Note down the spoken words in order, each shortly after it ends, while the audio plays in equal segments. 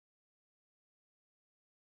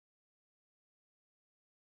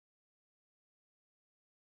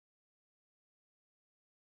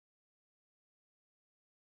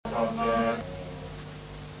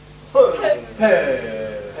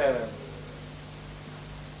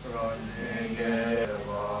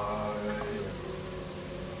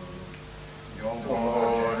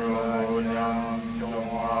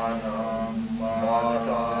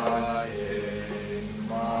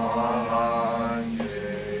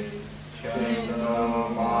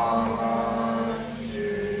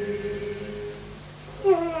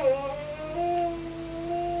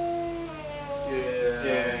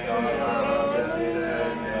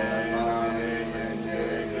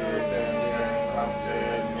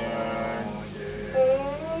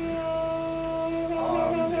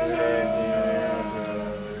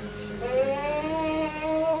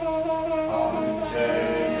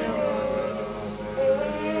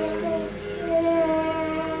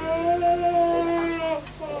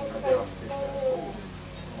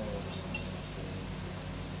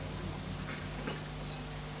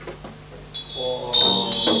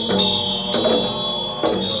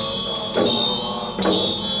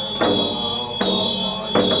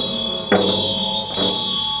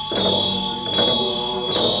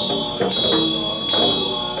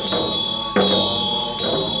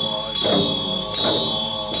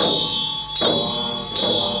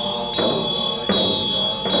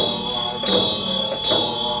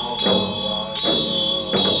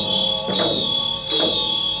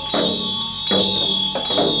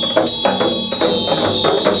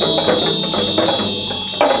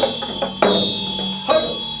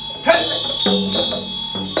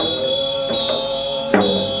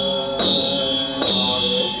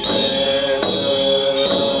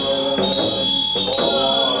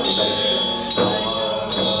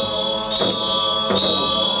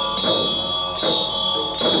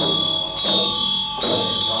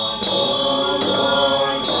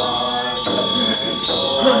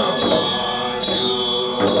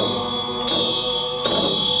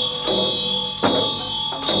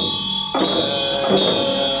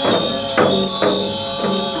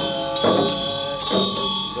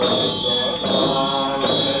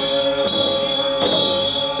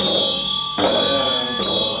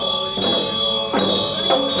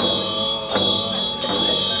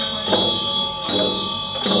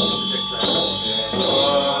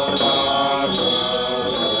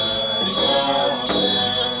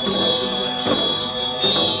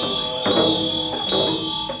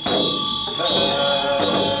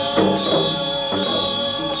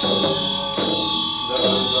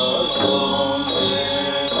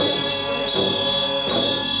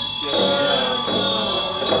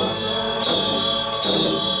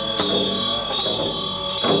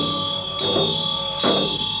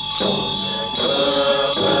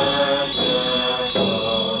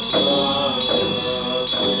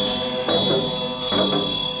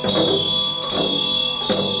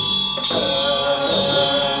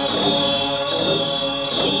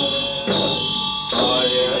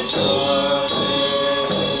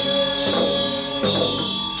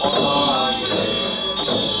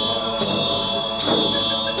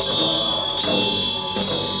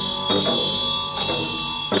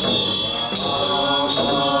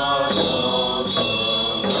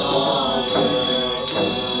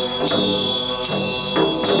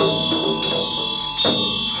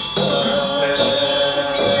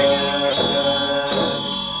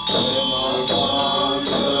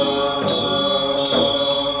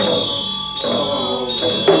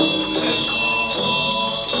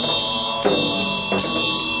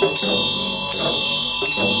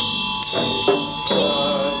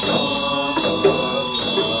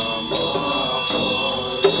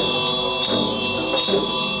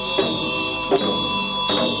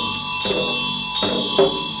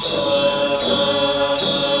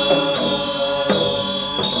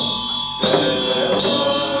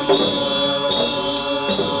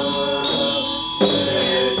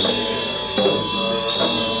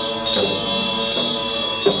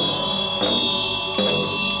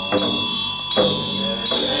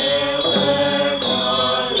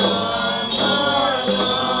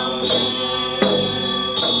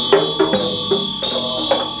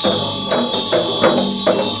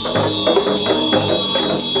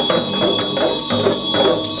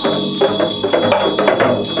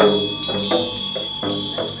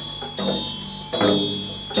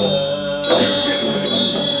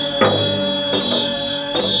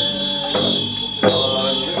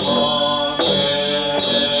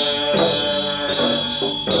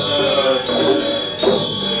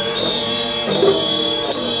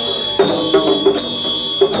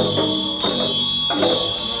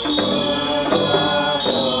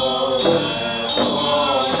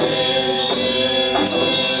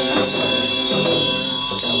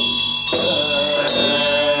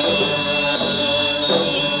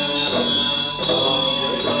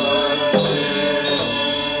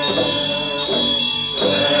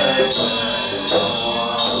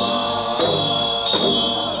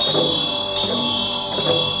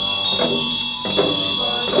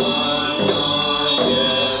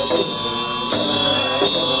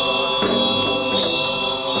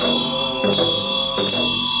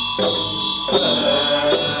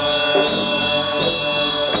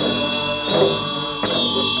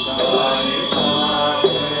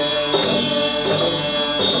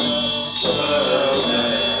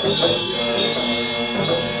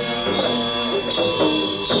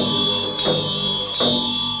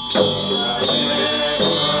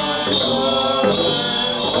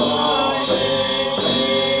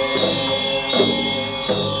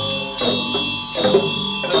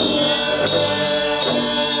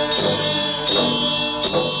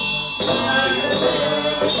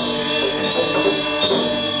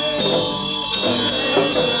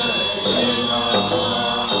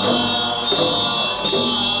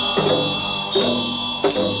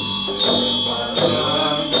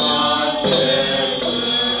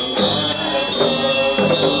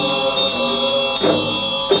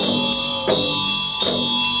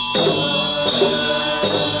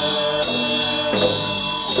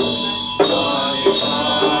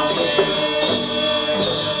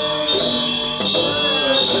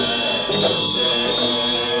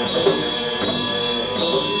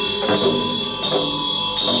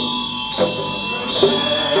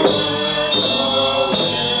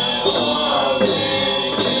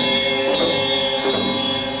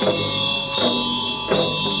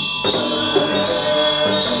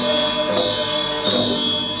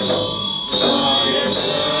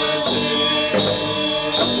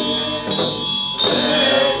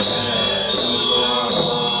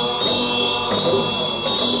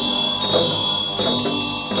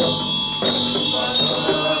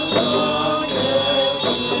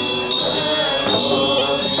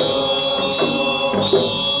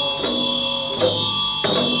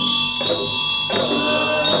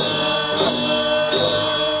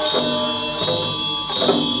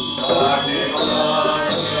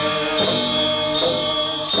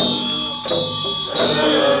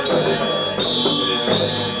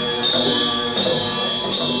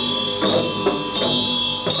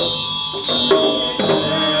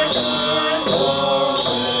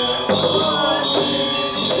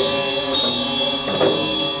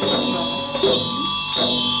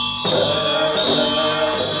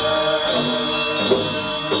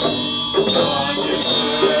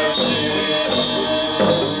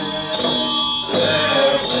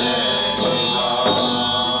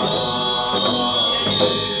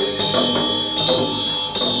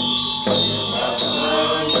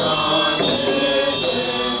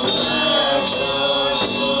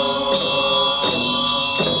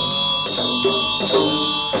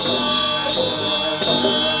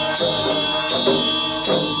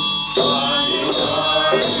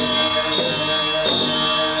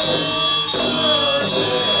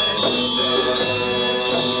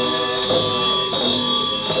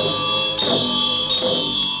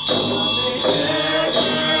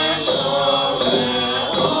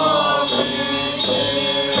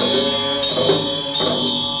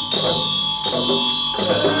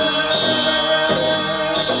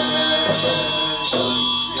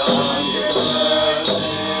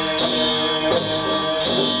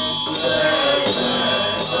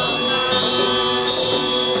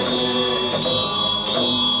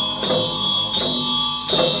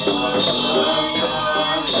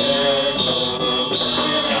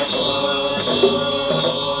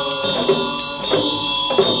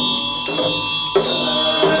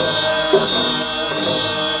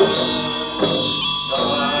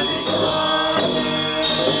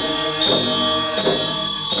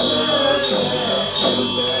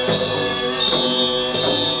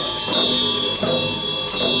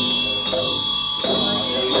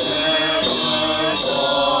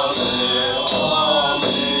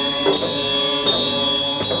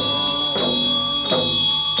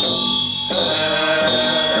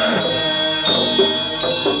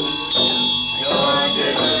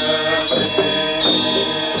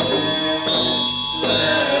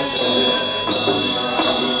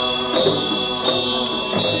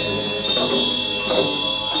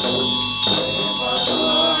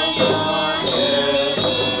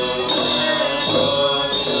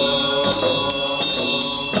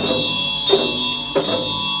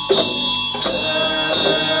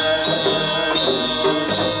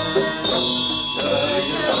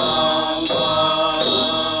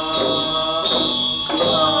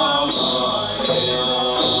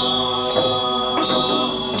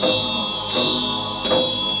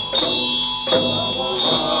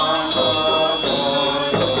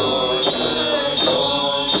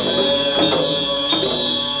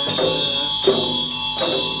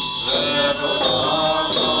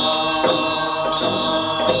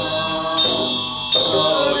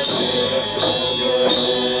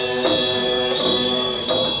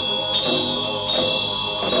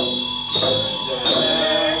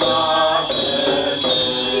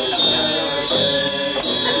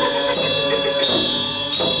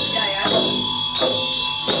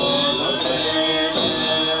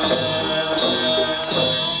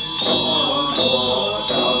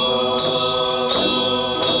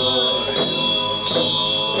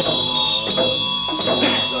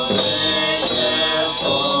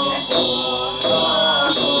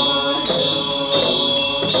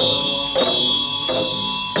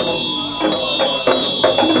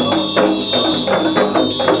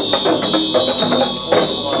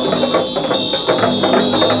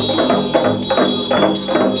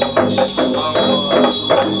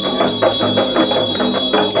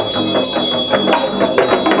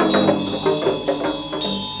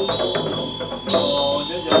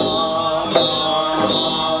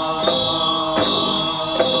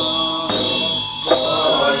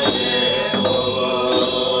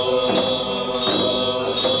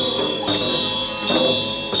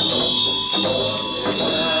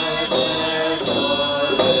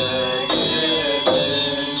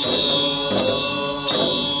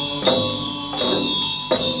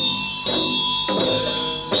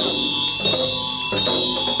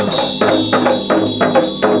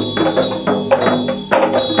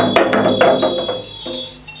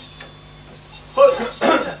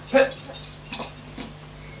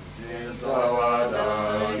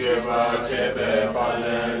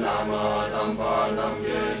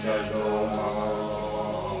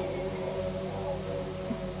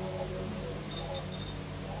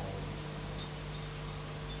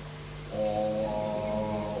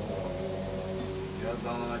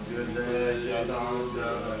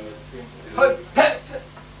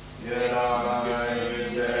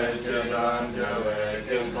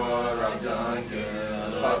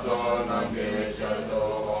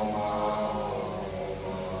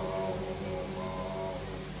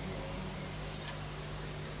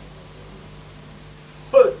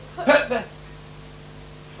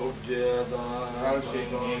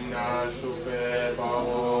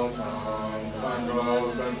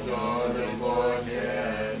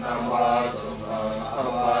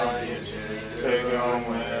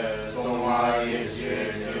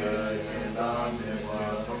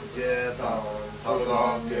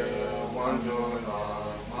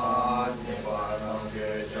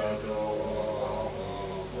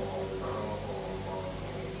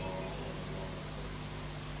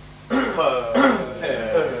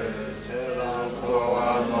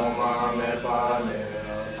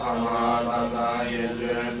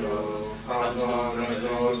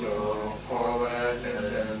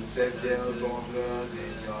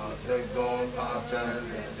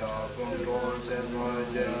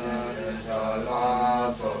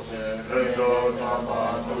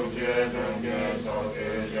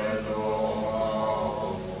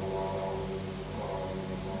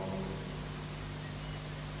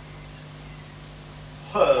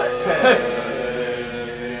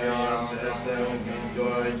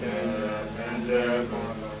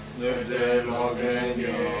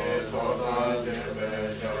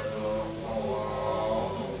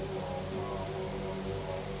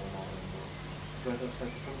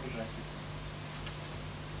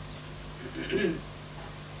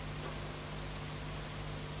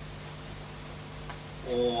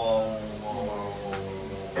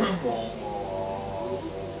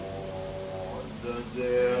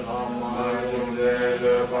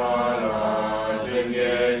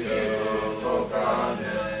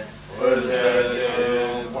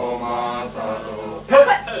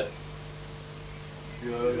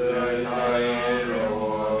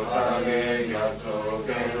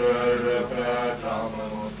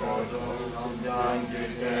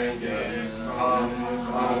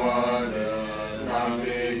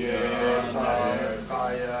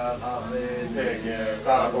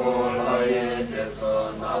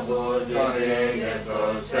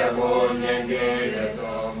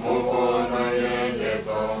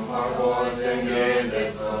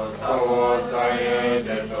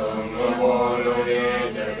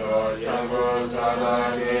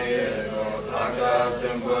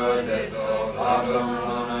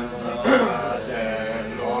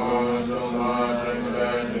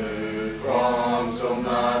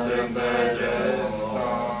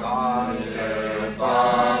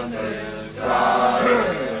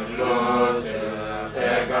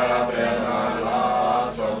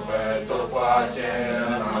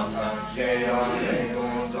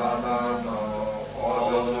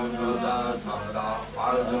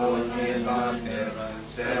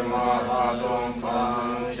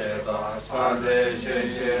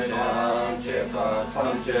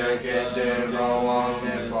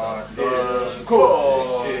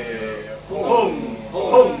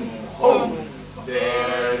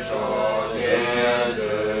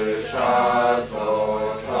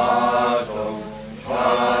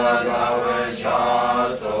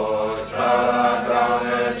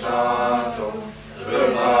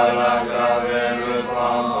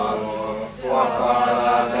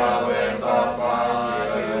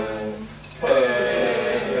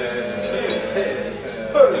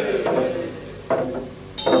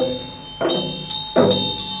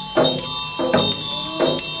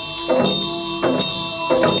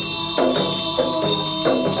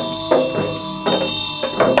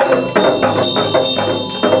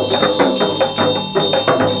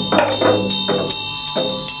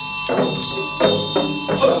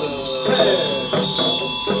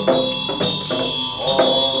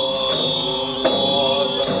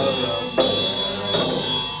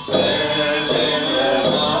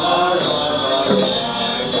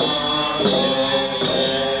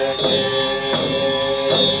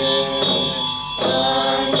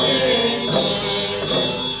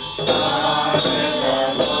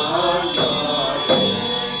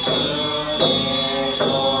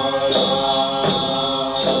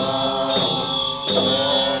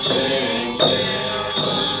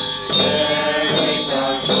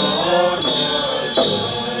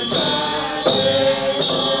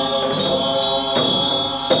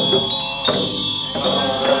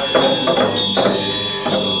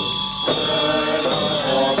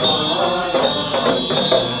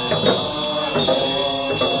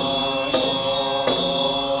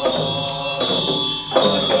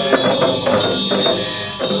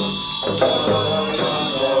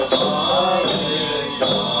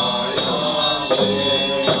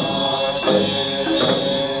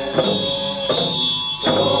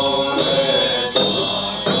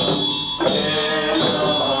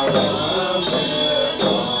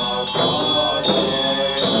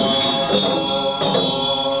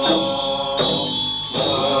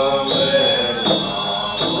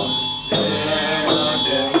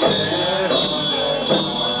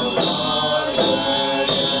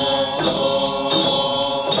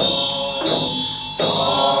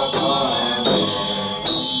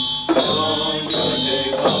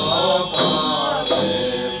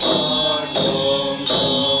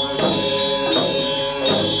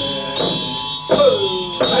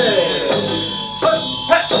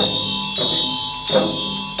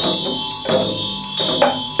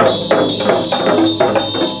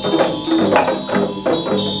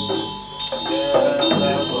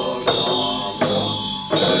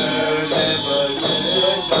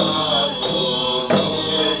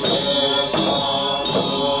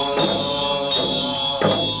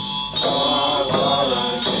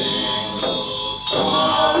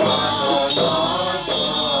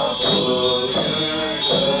Oh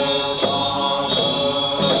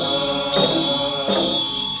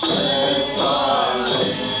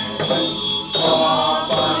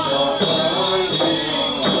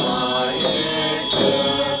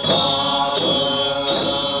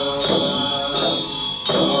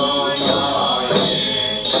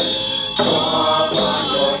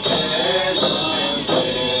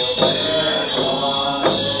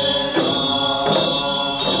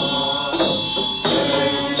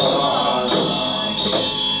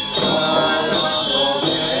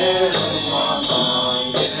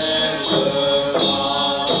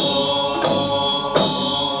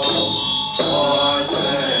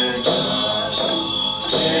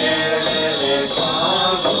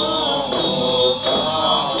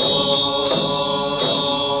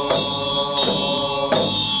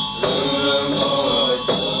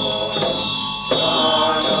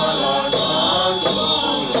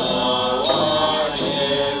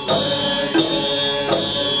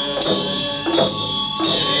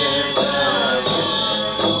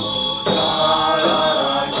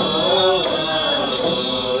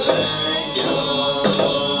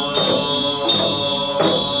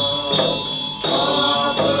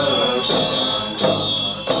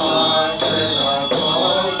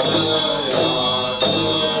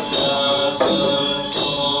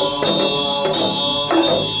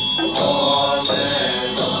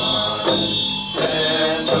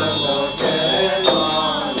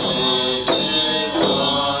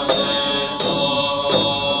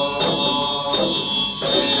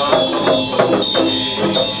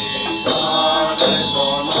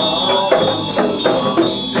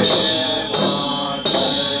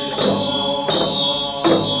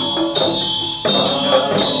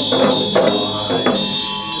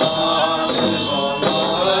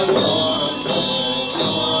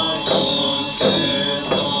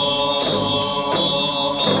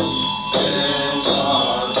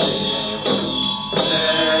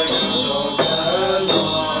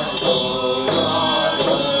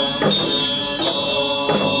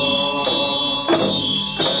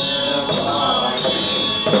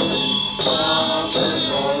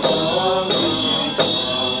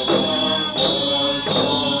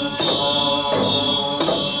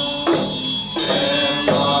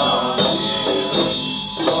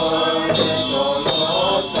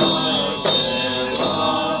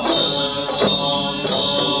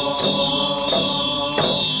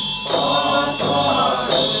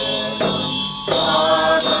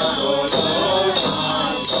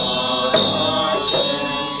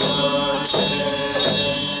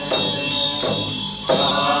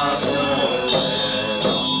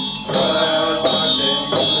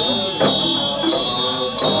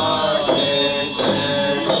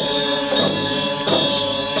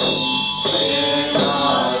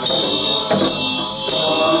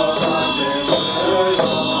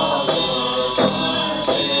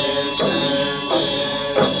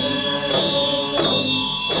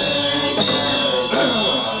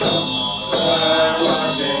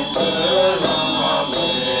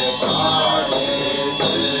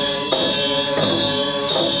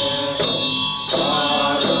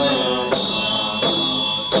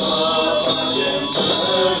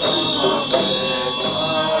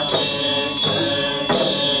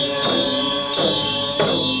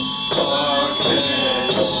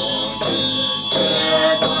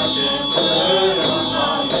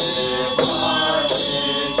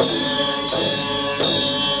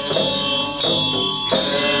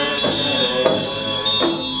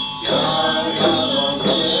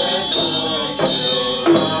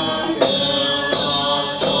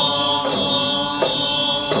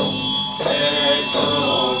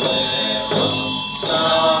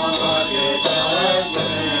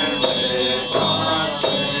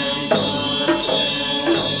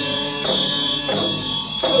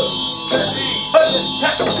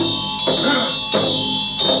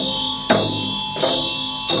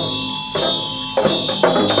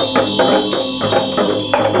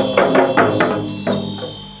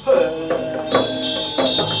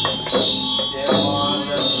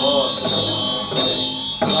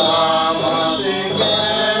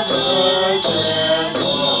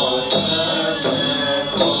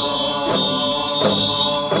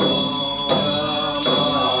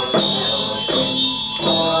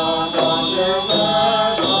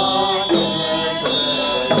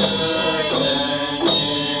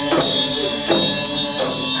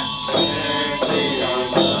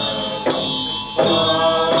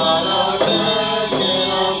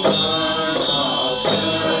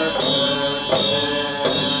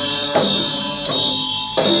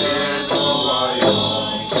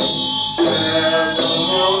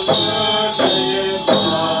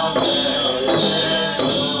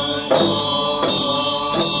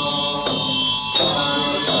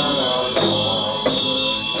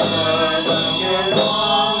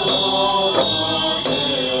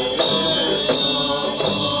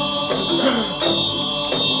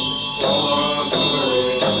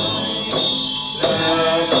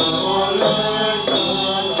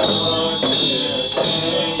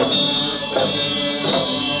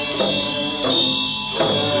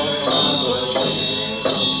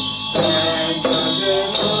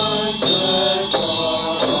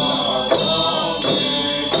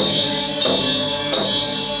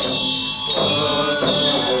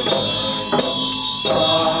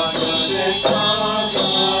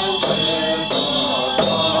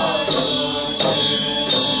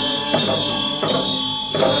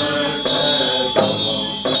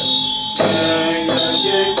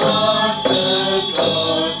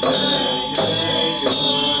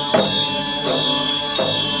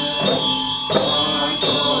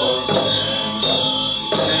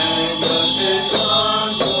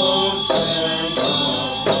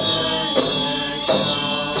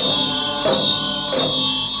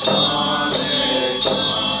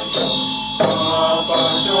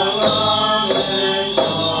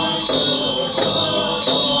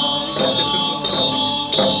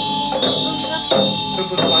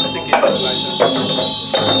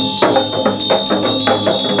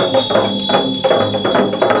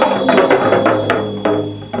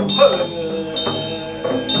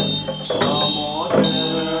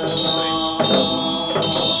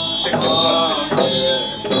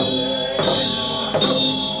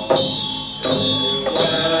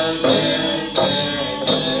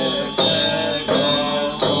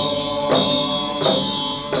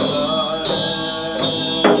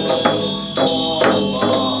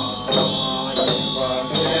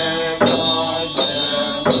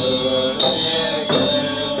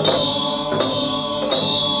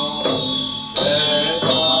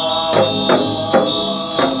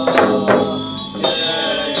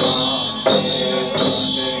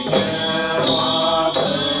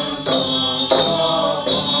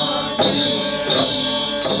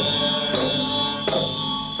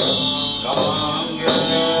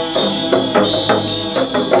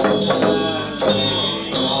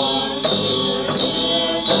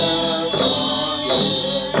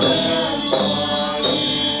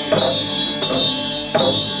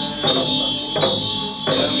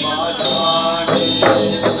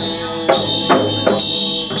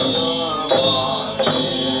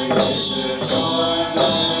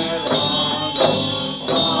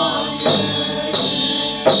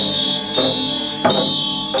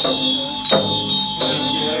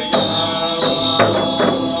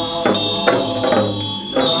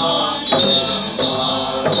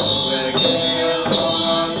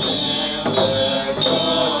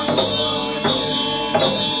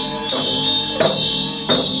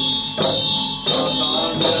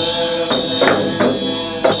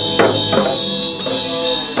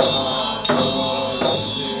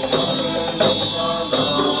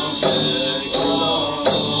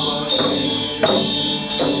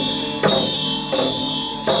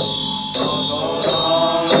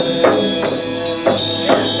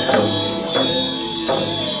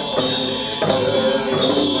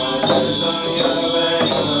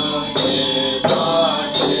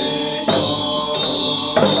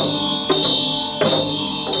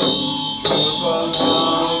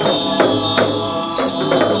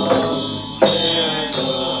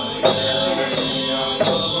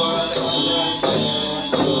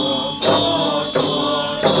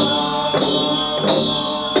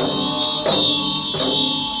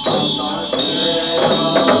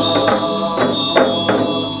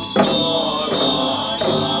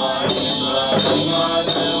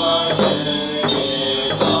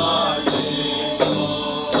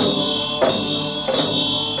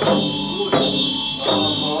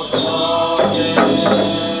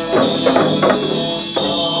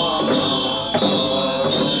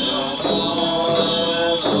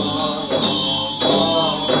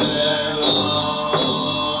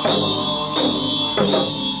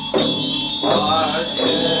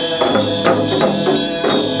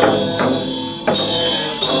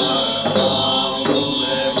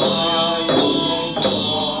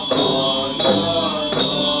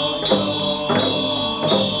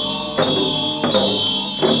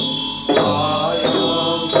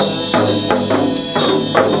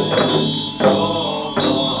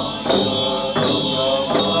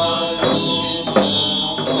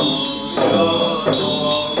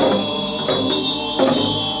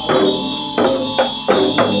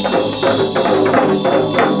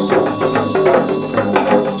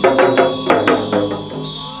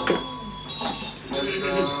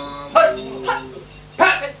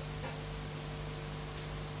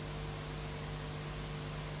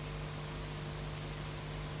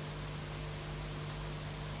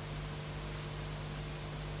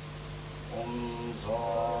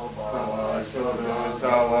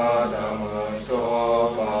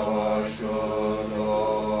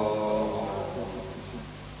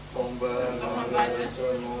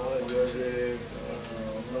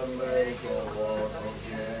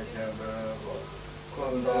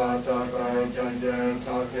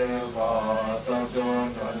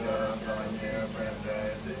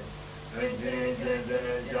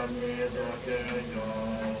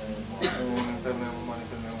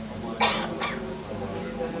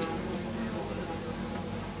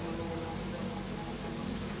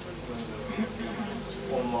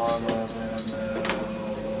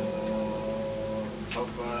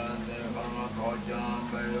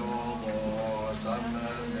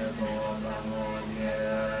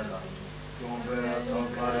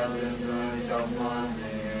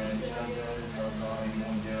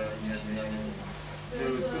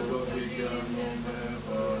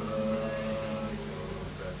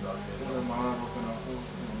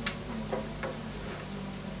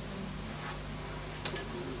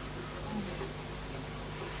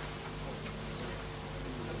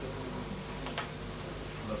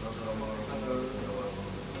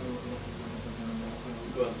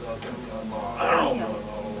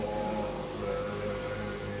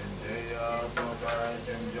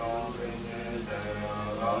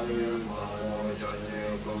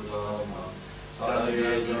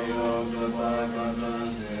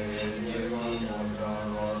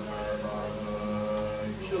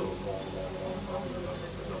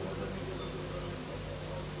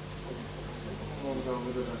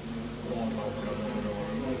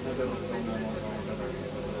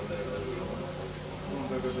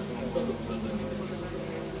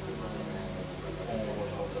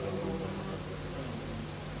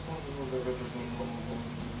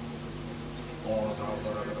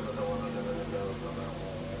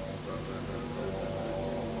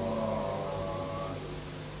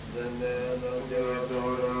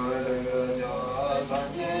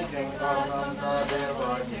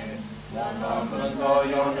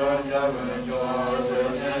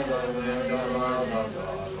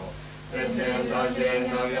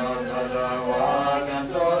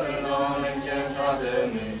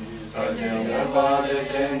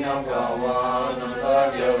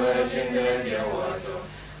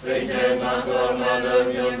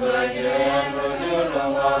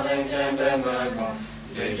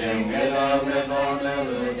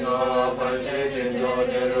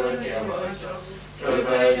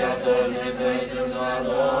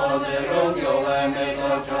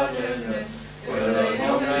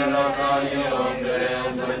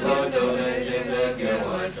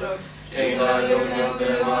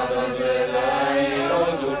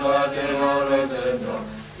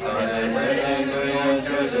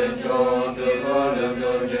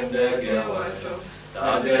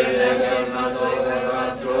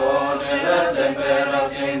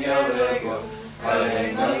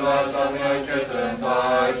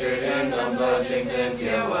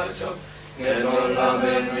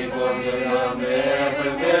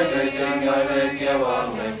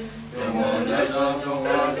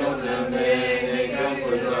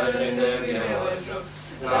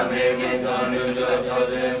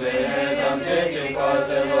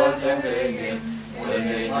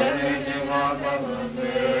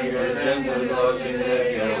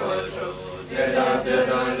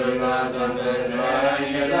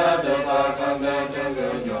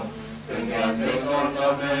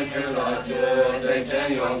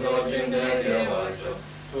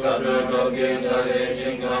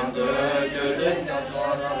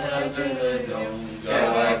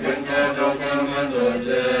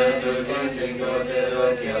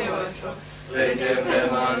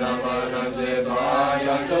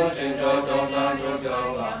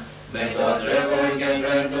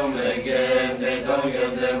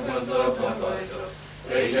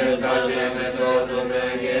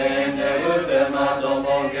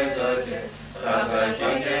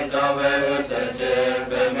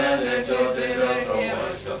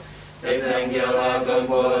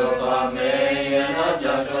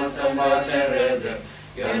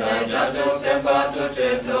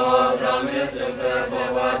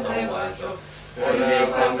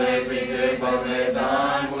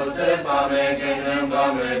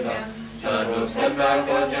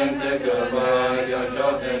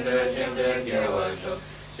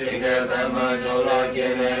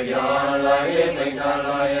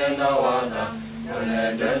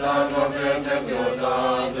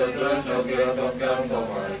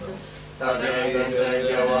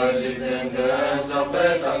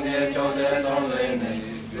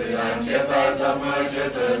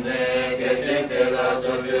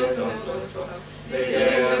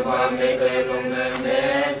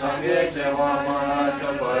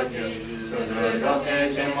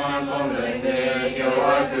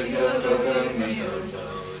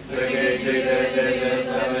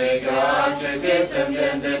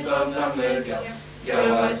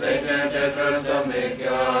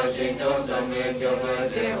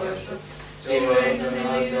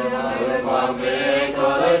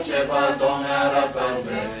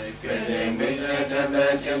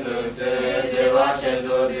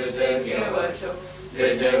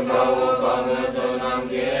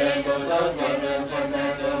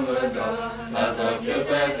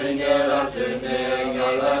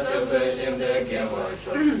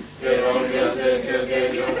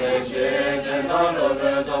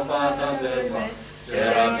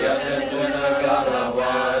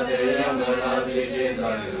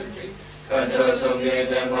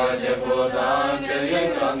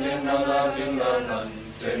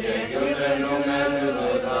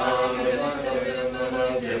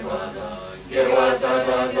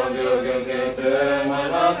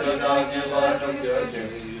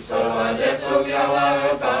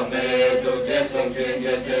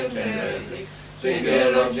Singe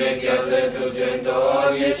lom che kya se tu chen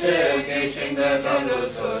to ye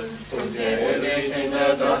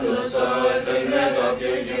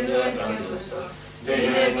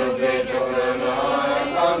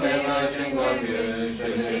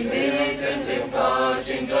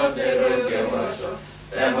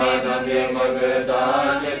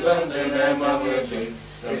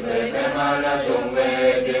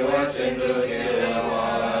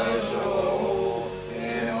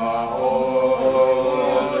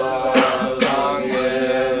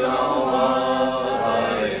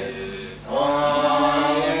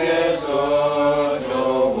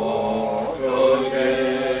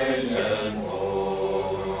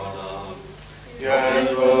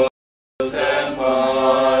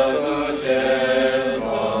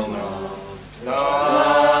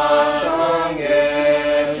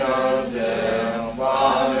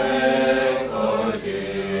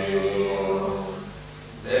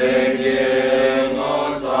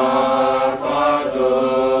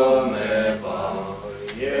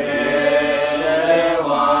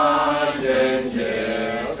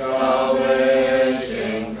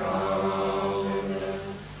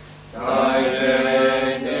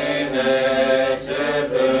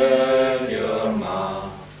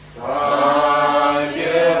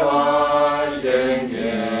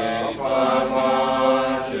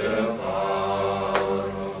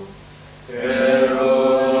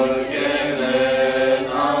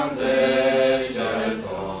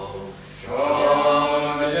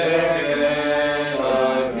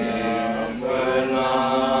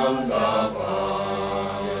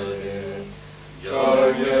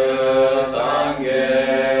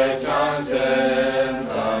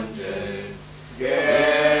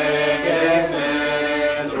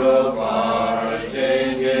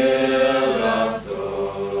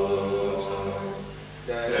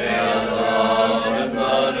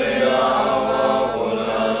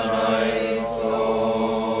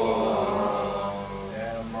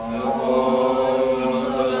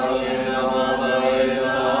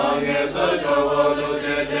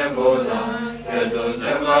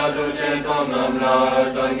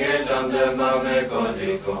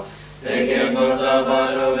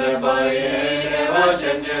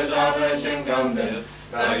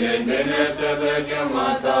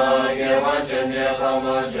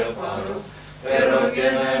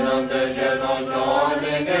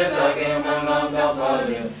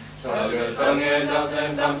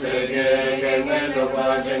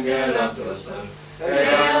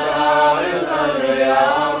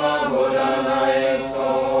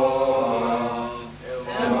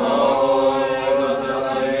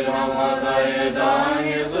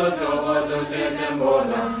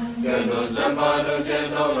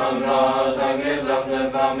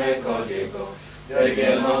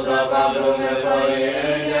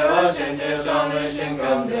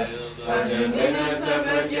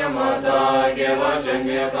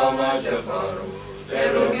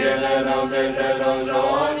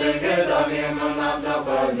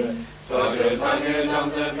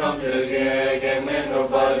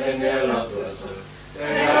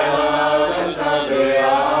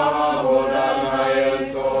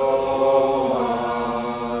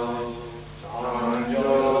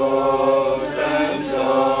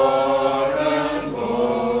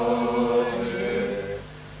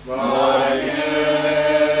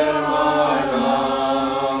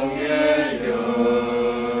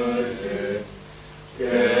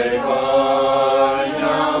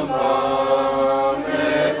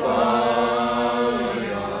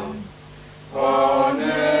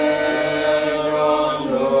Amen.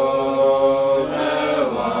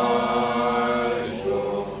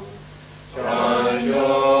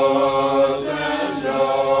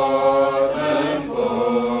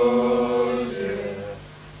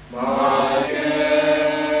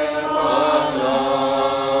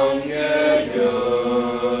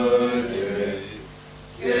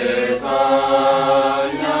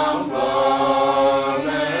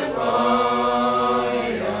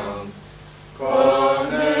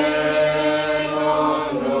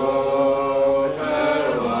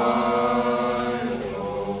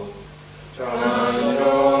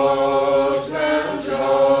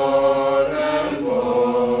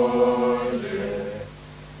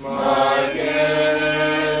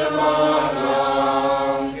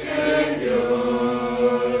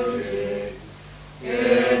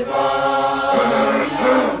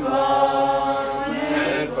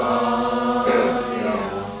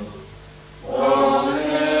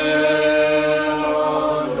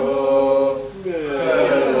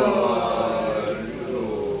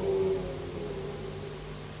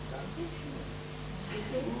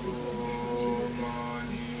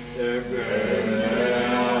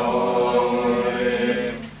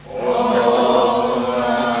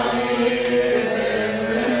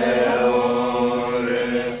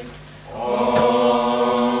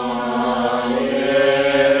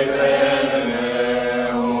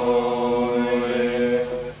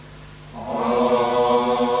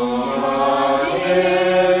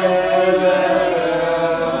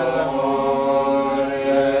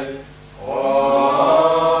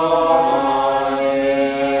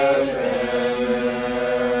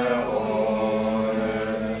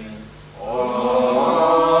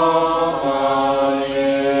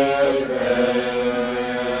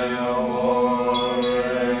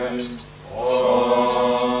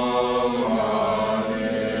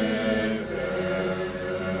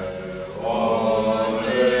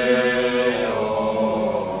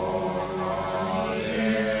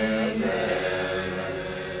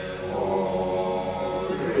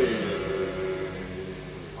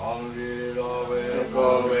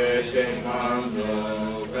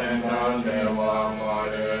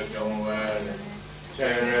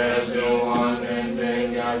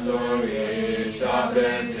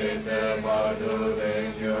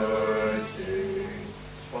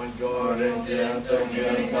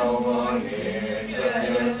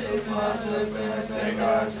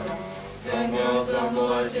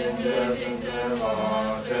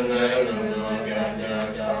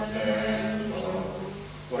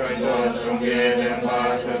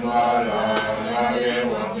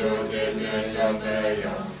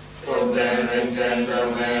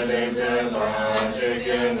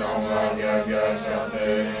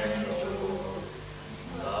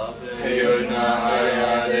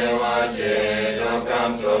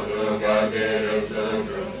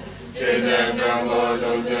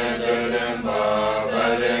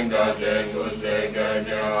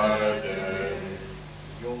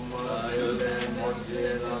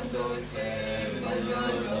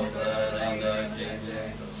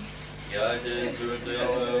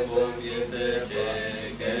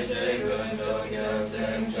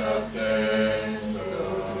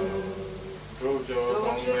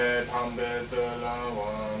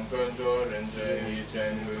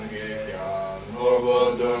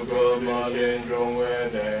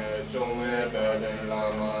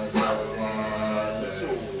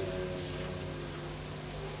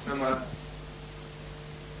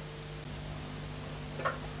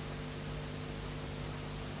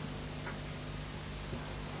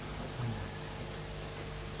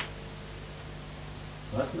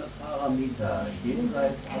 Paramita,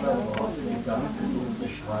 jenseits aller Worte, Gedanken und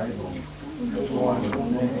Beschreibung, geboren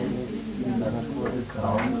unendlich in der Natur des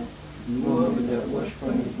Raums, nur mit der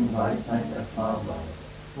ursprünglichen Weisheit erfahrbar.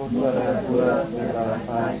 Mutter der Ursache aller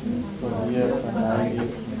Zeiten, von dir verneige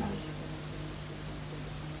ich mich.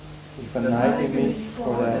 Ich verneige mich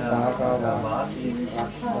vor der Bhagavati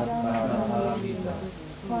Paramita.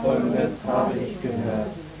 Folgendes habe ich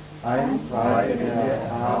gehört. Einst weihte der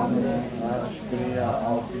erhabene Rajshriya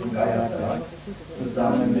auf dem Geierberg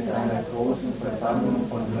zusammen mit einer großen Versammlung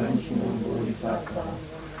von Mönchen und Bodhisattvas.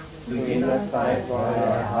 Zu jener Zeit war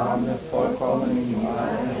der Erhabene vollkommen in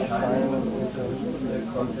allen Erscheinungen untersuchende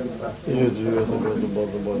Kontemplation.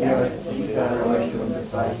 Er ist tiefer Erleuchtung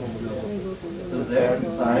bezeichnungslos. Zur selben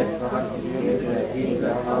Zeit praktizierte der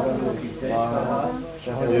edle Avalokiteshvara,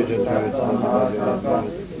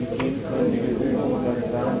 die tiefgründige Übung der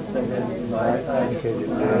transzendenten Weisheit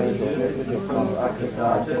von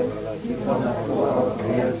Aggregate, die von Natur aus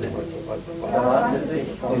leer sind. Er wandte sich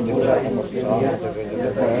vom Buddha inspiriert,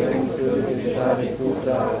 der Verehrung für die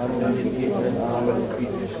Shariputra an den edlen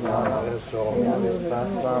Avalokiteshvara.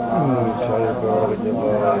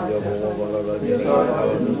 Wir sollen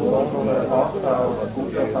unsere Tochter aus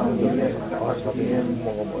guter Familie praktizieren,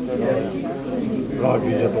 der tiefgründigen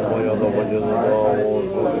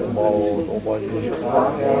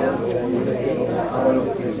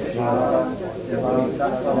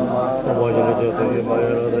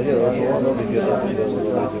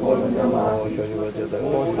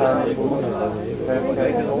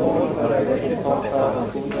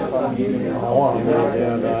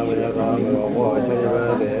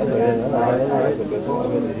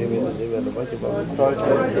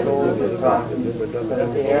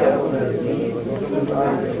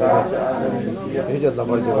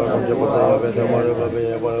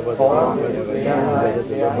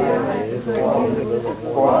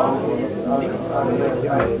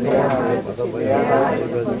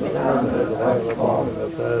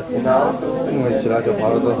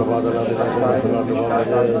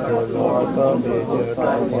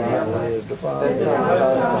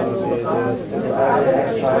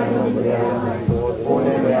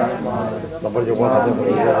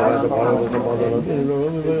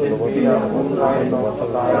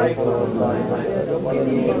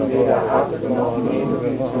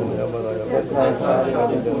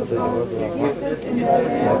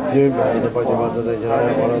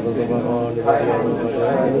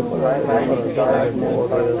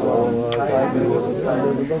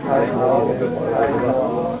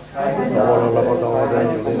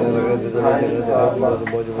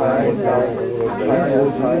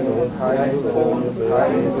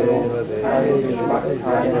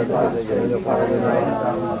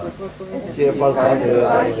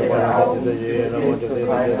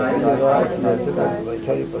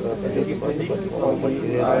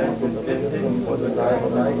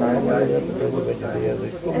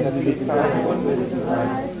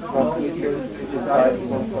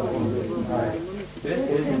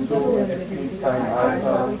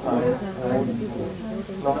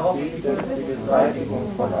noch gibt es die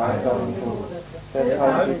Beseitigung von Alter und Tod.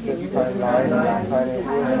 Deshalb gibt es kein Leiden,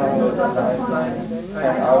 keine Ursache,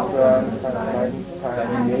 kein Aufhören,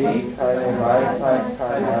 kein Weg, keine Weisheit,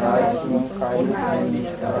 kein Erreichen und kein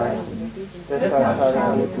Nicht-Erreichen. Deshalb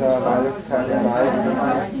kann Mutter alles keine Leiden,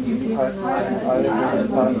 Aktivität, alle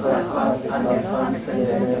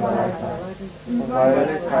Gegenstände Weisheit. Und weil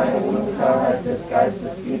es keine Unklarheit des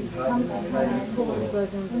Geistes gibt, keine Tod.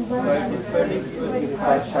 Weil die völlig über die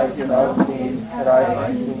Falschheit hinausgehen,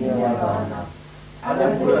 reicht die Nirvana.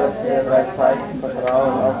 Allen Buddhas der drei Zeichen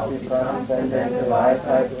vertrauen auf die transzendente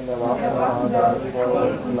Weisheit und erwachen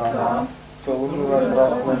voll und klar zur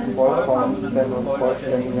unübertroffenen, vollkommensten und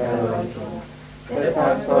vollständigen Erleuchtung.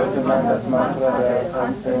 Deshalb sollte man das Mantra der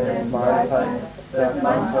transzendenten Weisheit, das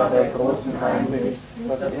Mantra der großen Einsicht,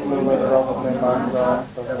 das unübertroffene Mantra,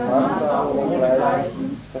 das Mantra ohne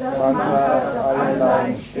Gleichen, das Mantra, das allen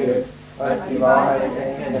Leiden stillt, als die Wahrheit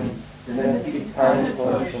erkennen, denn es gibt keine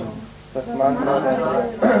Täuschung. Das Mantra der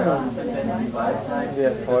transzendenten Weisheit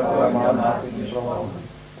wird folgendermaßen gesprochen.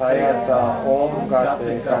 Tayata Om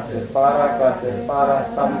Gate Gate Para Gate Para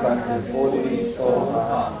Samgate Bodhi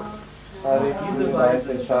Soha. Diese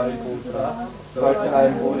Weise Shariputra sollte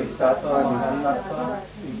ein Bodhisattva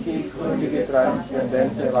die tiefgründige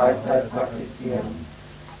transzendente Weisheit praktizieren.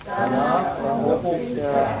 Danach erhob sich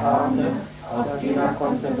der Erhabene aus jener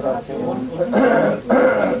Konzentration und den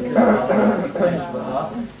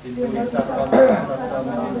Bodhisattva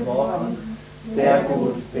mit den Worten: sehr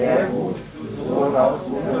gut, du Sohn aus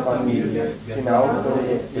guter Familie, genauso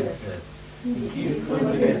ist es. Die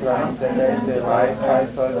tiefgründige transzendente Weisheit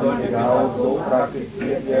soll genau so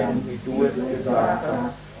praktiziert werden, wie du es gesagt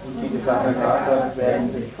hast, und die Gesagatas werden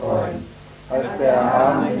sich freuen. Als der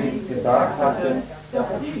Erhabene dies gesagt hatte, da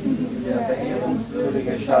fließen der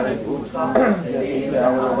verehrungswürdige Shariputra, der edle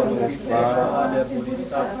Aurora der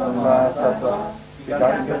Bodhisattva, die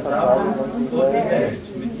ganze Vertrauen und die Welt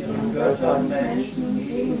mit ihren Göttern, Menschen,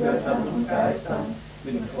 Gegengöttern und Geistern,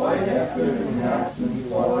 mit Freude erfüllten Herzen die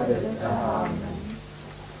Worte des Erhabenen.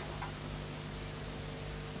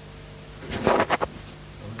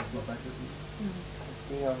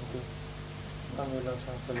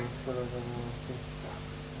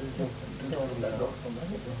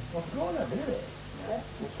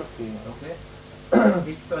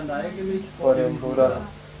 Ich verneige mich vor dem Buddha,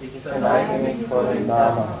 ich verneige mich vor dem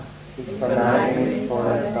Dharma, ich verneige mich vor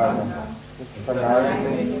der Sangha. Ich verneige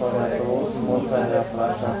mich vor der großen Mutter der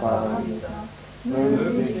Prajnaparamita.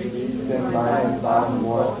 Möge sich diese meinen wahren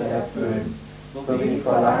Worte erfüllen, so wie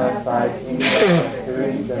vor langer Zeit der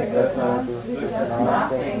König der Götter durch das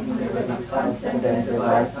Nachdenken über die transzendente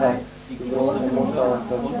Weisheit die große Mutter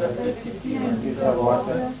und das Rezitieren dieser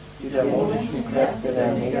Worte die dämonischen Kräfte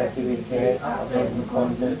der Negativität abwenden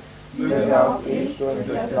konnte. Möge auch ich durch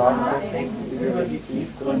das Nachdenken über die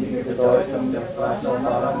tiefgründige Bedeutung der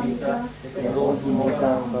Prajnaparamita, der großen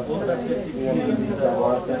Mutter und das Rezitieren dieser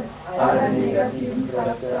Worte alle negativen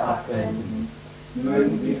Kräfte abwenden.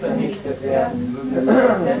 Mögen sie vernichtet werden, mögen sie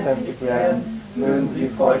besänftigt werden, mögen sie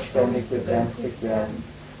vollständig besänftigt werden.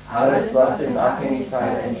 Alles, was in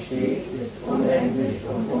Abhängigkeit entsteht, ist unendlich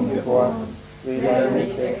und ungeboren, weder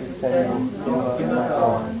nicht existent noch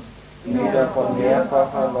immerdauernd. Weder von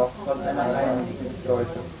mehrfacher noch von einer einzigen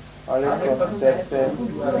Bedeutung. Alle Konzepte und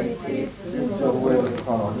Dualität sind zur Ruhe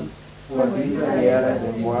gekommen. Vor dieser Lehre,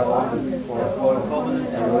 dem Wort des vollkommenen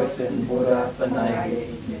erleuchteten Buddha, verneige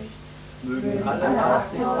ich mich. Mögen alle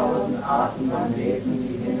 80.000 Arten von Wesen,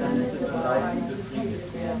 die Hindernisse bereiten, befriedet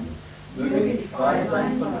werden. Möge ich frei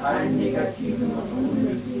sein von allen negativen und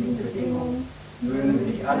ungünstigen Bedingungen. Mögen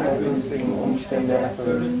sich alle günstigen Umstände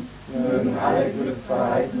erfüllen, mögen alle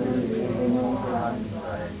glücksverheißenden Bedingungen vorhanden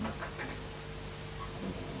sein.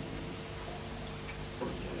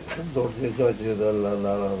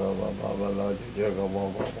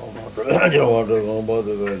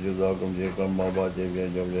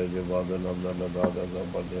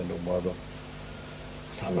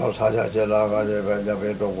 Salo saja jela gaje gaje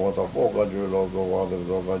beto goto poka julo go wado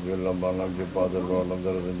go gaje lambana ji pada lo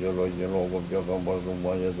lamdar jelo jelo go joga bazu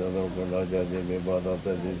maya jelo go na jaje me bada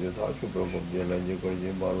te ji ta chu pro go jela ji ko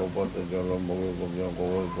ji malo pada jelo mo go go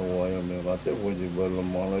go waya me gate go ji balo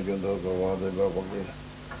mala jondo go wado go go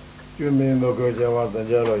ju me mo go jawa ta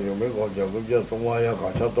jelo yu me go jo go jo to waya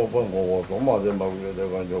ka cha to pon go to ma de ma go de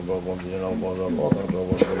ga jo go go ji na go lo ta go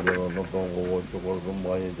go jelo no to go chu go go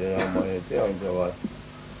maya je ya maya te ang jawa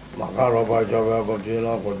Makaro pa chaga ko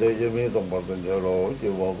chila ko de jimi tong pa tenjero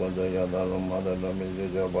jiwa ko de ya da lo ma da na mi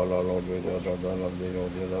je ja ba la lo je ja da da la de yo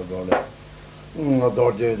je da do le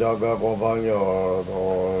do je ja ga ko ba yo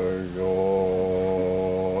do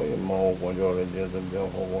yo i mo ko jo le je de jo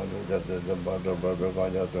ko ko je de ba da ba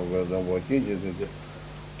ga ja to ga da wo chi je de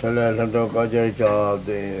tele la do ga je ja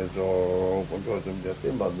de so ko jo de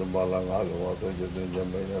ba ba la ga lo to je de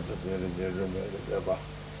me ya de me de ba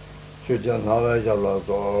Chujan Hava Jala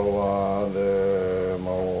Soa de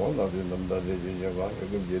Mao, Nadi Namda de Jaga,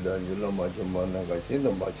 Gimjida, Jula Machamana, Gasin, the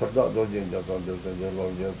Machada, Dojin Japan, the Jalo,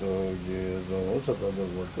 Jato, Sata,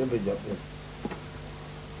 the Japan.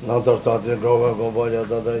 Nāntar tātī rōgā gōpā yā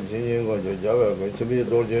tātā jīñi gōchō jāgā gō chibī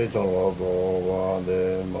dōjī chōngā gōgā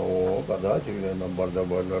dē mā wō kātā chīgirē nā bārdā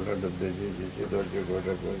bārdā rādhā dē jī jī jī dōjī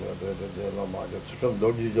gōchō gōchō dē dē dē lā mā chō tsukṣam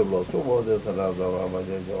dōjī jōblō sōpō dē sarā sāvā mā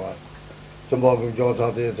jē jōgā chambā kū chō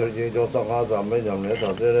tātī tsarjī chō sāngā sā mē nyam nē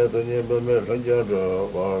tātī rē tōnyī bē mē rāngyā rō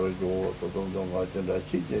bā rō chō sō tōng tōng gā chīndā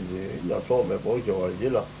chī jī jī yā sō mē bō chō wā jī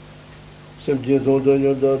lā Simchi soto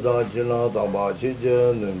nyuta da jina da ba chi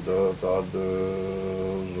je nunta da de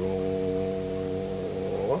zo.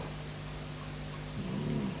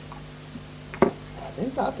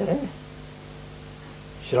 Da de.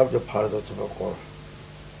 Shirab je parada tsuba kor.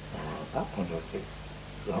 Da konjo te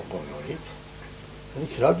la ko yorit. Ni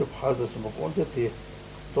shirab je parada tsuba konjo te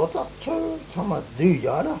do ta chol chama de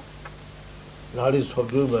yara. Nari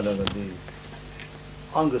sobju bana ga de.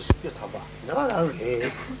 Ang sikya thaba. Na na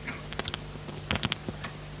re.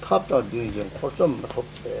 탑다 뒤에 코좀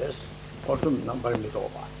톱스 코좀 넘버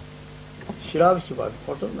미도바 시라비시바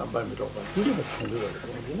코좀 넘버 미도바 뒤에 생겨요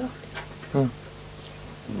그러기나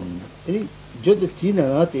이 저도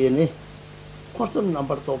뒤나 때네 코좀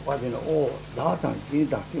넘버 또 빠지는 오 나당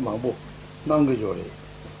뒤다 희망보 남겨줘래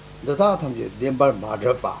너다 탐지 덴발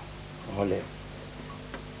맞아봐 원래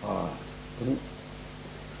아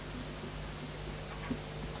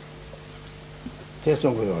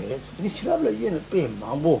대성 거요래. 이 시랍을 얘는 빼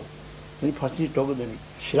망보. 이 파티 저거는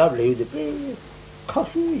시랍을 해도 빼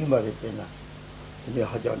카수 이 말이 빼나. 이제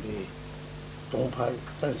하자니 동팔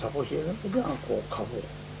단 사고시는 그냥 고 가고.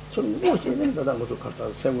 좀 무엇이는 거다 것도 갖다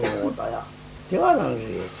세우고 다야. 대화랑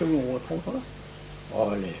세우고 통통아.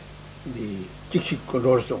 원래 이 직식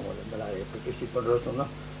거로서 뭐라래. 직식 거로서나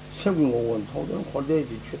세우고 온 통통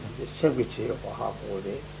고대지 최대 세우고 제어 하고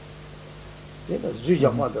그래. 내가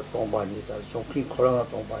주장마다 동반이다. 속히 코로나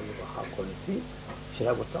동반이고 하고 있지.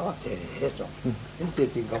 시라고 따뜻해 해서. 이제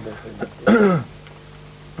띵가 먹고.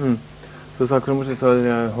 So sagt Rinpoche, soll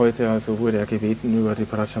ja heute, also wurde er gebeten, über die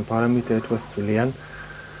Prajnaparamita etwas zu lernen.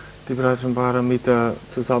 Die Prajnaparamita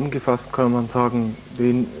zusammengefasst kann man sagen,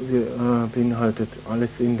 beinhaltet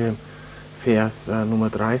alles in dem Vers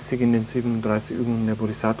Nummer 30 in den 37 Übungen der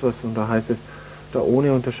Bodhisattvas, und da heißt es, da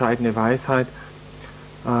ohne unterscheidende Weisheit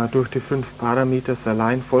durch die 5 Paramitas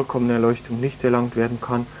allein vollkommene Erleuchtung nicht erlangt werden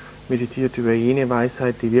kann, meditiert über jene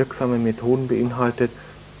Weisheit, die wirksame Methoden beinhaltet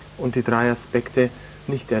und die 3 Aspekte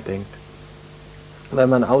nicht erdenkt. Wenn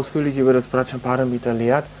man ausführlich über das Prajnaparamita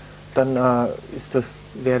lehrt, dann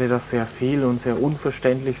wäre das sehr viel und sehr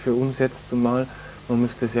unverständlich für uns jetzt zumal. Man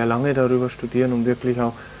müsste sehr lange darüber studieren, um wirklich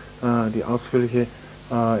auch die ausführliche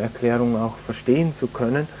Erklärung auch verstehen zu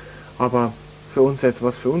können. Aber für uns jetzt,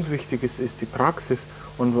 was für uns wichtig ist, ist die Praxis.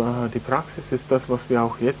 Und die Praxis ist das, was wir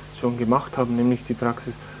auch jetzt schon gemacht haben, nämlich die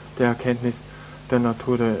Praxis der Erkenntnis der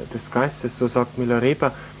Natur des Geistes. So sagt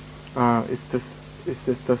Milarepa, ist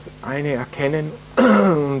es das eine Erkennen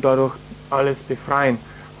und dadurch alles befreien.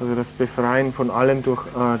 Also das Befreien von allem durch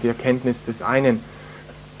die Erkenntnis des einen.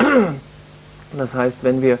 Das heißt,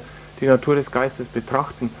 wenn wir die Natur des Geistes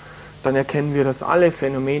betrachten, dann erkennen wir, dass alle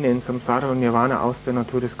Phänomene in Samsara und Nirvana aus der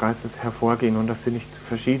Natur des Geistes hervorgehen und dass sie nicht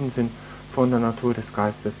verschieden sind von der Natur des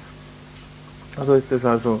Geistes. Also ist es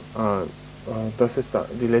also, das ist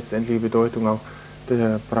die letztendliche Bedeutung auch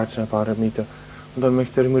der Prajnaparamita. Und dann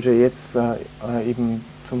möchte Rinpoche jetzt eben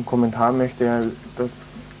zum Kommentar möchte er das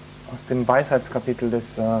aus dem Weisheitskapitel des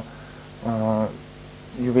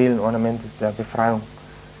Juwelenornamentes der Befreiung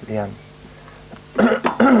lernen.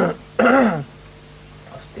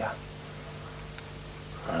 Aus der.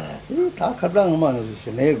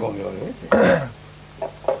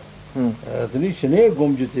 드니 신의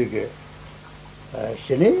공주되게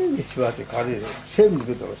신의 미치와티 가리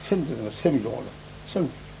샘도 샘종으로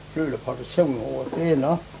샘을 바로 샘고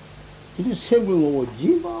때나 이 샘고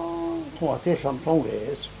지바 통화대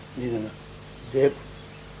삼통에 니는 대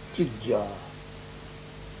진짜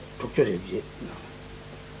독절해지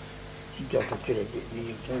진짜 독절해지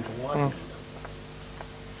이 정통화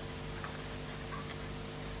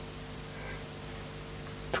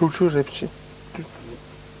Tulchu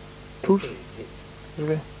Tuż?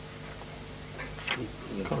 Żeby?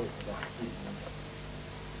 Kom.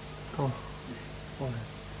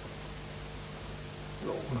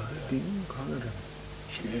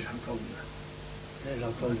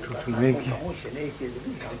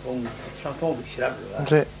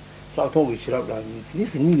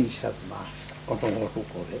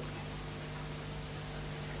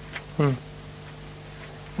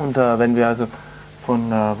 Und wenn wir also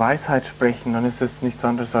von Weisheit sprechen, dann ist es nichts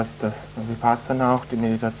anderes als das Vipassana, auch die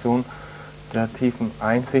Meditation der tiefen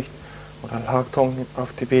Einsicht oder Lhagtong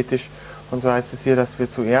auf Tibetisch. Und so heißt es hier, dass wir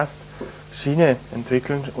zuerst Schiene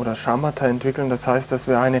entwickeln oder Shamatha entwickeln. Das heißt, dass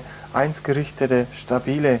wir eine einsgerichtete,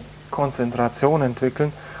 stabile Konzentration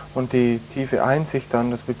entwickeln. Und die tiefe Einsicht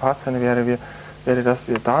dann, das Vipassana wäre, dass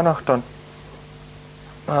wir danach dann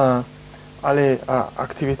alle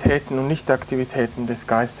Aktivitäten und Nichtaktivitäten des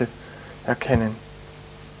Geistes erkennen.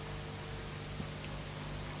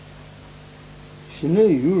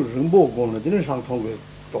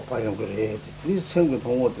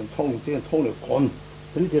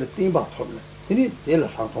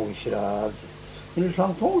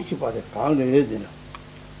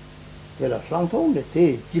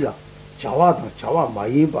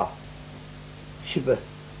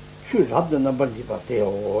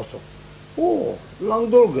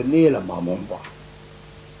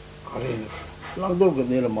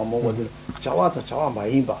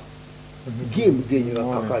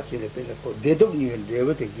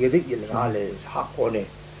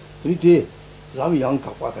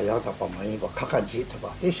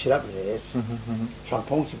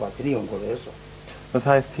 Das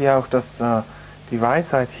heißt hier auch, dass die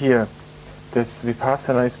Weisheit hier des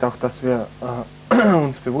Vipassana ist auch, dass wir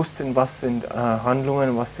uns bewusst sind, was sind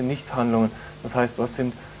Handlungen, was sind Nichthandlungen. Das heißt, was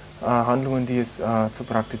sind Handlungen, die es zu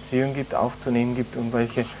praktizieren gibt, aufzunehmen gibt und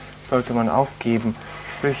welche sollte man aufgeben.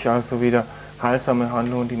 Sprich also wieder heilsame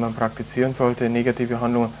Handlungen, die man praktizieren sollte, negative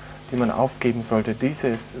Handlungen, die man aufgeben sollte.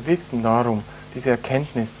 Dieses Wissen darum, diese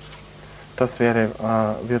Erkenntnis, das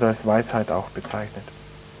wird als Weisheit auch bezeichnet.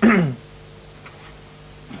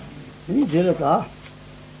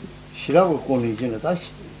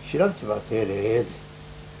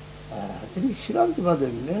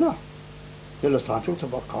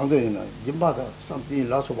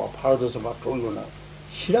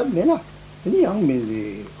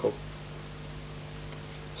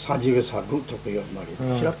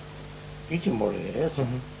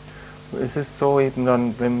 Es ist so eben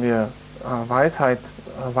dann, wenn wir Weisheit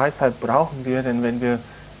brauchen wir, denn wenn wir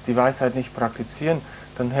die Weisheit nicht praktizieren,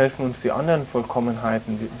 dann helfen uns die anderen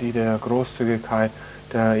Vollkommenheiten, die der Großzügigkeit,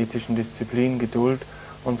 der ethischen Disziplin, Geduld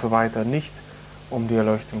und so weiter nicht, um die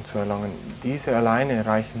Erleuchtung zu erlangen. Diese alleine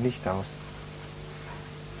reichen nicht aus.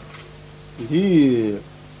 Die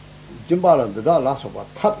Jimbalan da lasso ba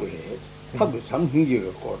tabu samhingi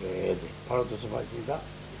ko re paradox ba jida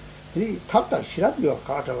die tapta shirabyo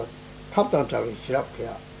kata tapta ta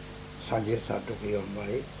shirabya sanje sa to yo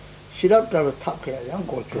mari shirabta tapya yang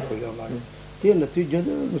ko chu ko yo mari tiene tu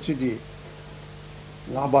jende musidi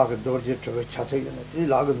lamba ga dorje to chase ne ti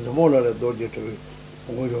la ga mo la dorje to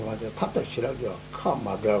ngo yo ba tapta shirabyo ka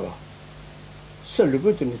ma ga ba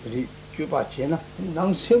selbu tu ni ju ba chena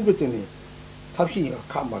nang sembu tu ni 탑시가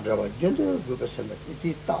감마더라 전도 그것은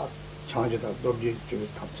이 다 창조다 돌지 주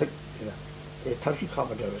탑색 이 탑시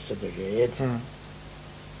감마더라 세대게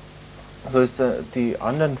Also ist die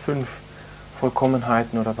anderen 5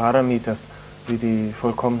 Vollkommenheiten oder Paramitas, wie die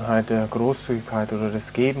Vollkommenheit der Großzügigkeit oder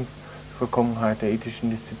des Gebens, die Vollkommenheit der ethischen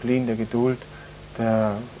Disziplin, der Geduld,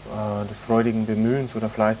 des freudigen Bemühens oder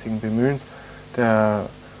fleißigen Bemühens, der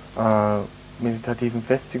meditativen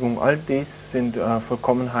Festigung, all dies sind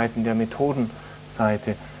Vollkommenheiten der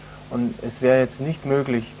Methodenseite. Und es wäre jetzt nicht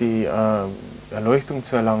möglich, die Erleuchtung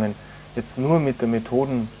zu erlangen, jetzt nur mit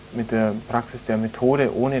der Praxis der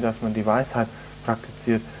Methode, ohne dass man die Weisheit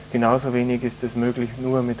praktiziert. Genauso wenig ist es möglich,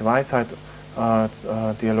 nur mit Weisheit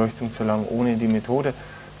die Erleuchtung zu erlangen, ohne die Methode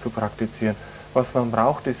zu praktizieren. Was man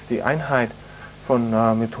braucht, ist die Einheit von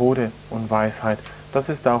Methode und Weisheit. Das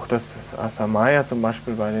ist auch das Samaya zum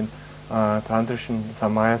Beispiel bei den tantrischen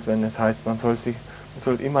Samayas, wenn es heißt, man soll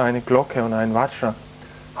immer eine Glocke und ein Vajra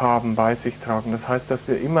haben, bei sich tragen. Das heißt, dass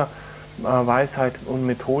wir immer Weisheit und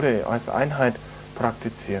Methode als Einheit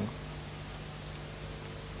praktizieren.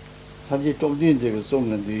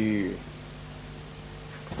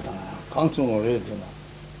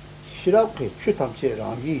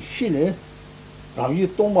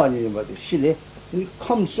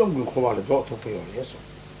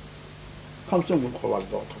 감성은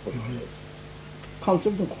코와도 토고요.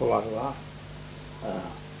 감성은 코와라.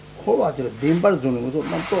 코와들 덴발 주는 것도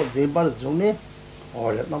남도 덴발 주네.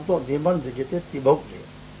 남도 덴발 되게 티복이.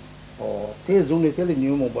 대 주네 텔이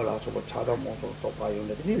뉴모 발아서 차다 모도 또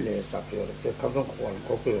봐요네. 레사표를 때 감성 코와를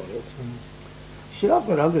고고요.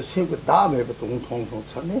 시랍이라는 게 세고 다음에부터 통통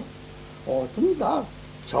차네. 좀다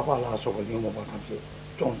잡아라서 뉴모 발아서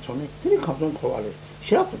좀 전에 그 감성 코와를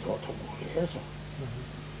시랍부터 토고요. 해서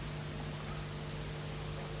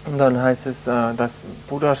Und dann heißt es, dass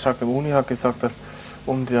Buddha Shakyamuni hat gesagt, dass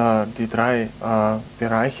um die 3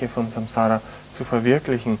 Bereiche von Samsara zu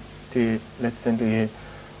verwirklichen, die letztendliche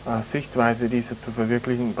Sichtweise dieser zu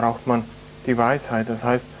verwirklichen, braucht man die Weisheit. Das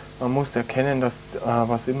heißt, Man muss erkennen, dass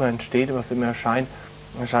was immer entsteht, was immer erscheint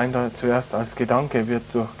da zuerst als Gedanke, wird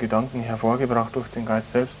durch Gedanken hervorgebracht, durch den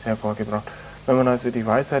Geist selbst hervorgebracht. Wenn man also die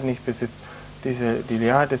Weisheit nicht besitzt, die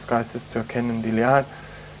Leerheit des Geistes zu erkennen, die Leerheit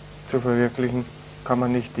zu verwirklichen, kann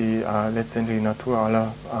man nicht die letztendliche Natur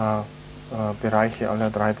aller Bereiche,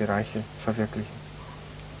 aller drei Bereiche verwirklichen.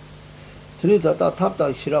 저리다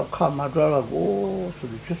탑다 시라 카마드라고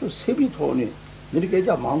주서 세비톤이 이렇게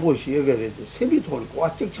자 망고시 얘기를 세비톤이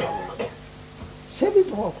꽉 찍혀.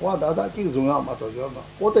 세비톤 꽉 나다 찍 중앙 맞도 좀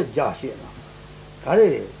어디 자시나.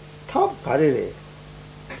 가래 탑 가래래.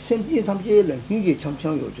 생기 삼지는 힘이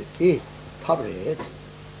참참 요지. 이 탑래.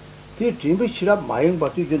 이 진부 시라 마행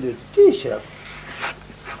받도 전에 이 시라.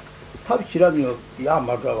 탑 시라면 야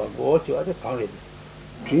맞아가고 저한테 방래.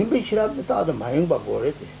 진부 시라도 다도 마행 받고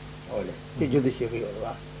그래. 올해 이제도 시작이요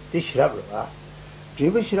봐. 이 시랍을 봐.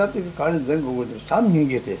 진부 시랍이 가는 전국은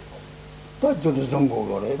 3년게 돼. 또 저도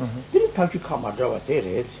전국으로 해. 이 탈주 카마다와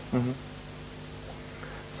되래.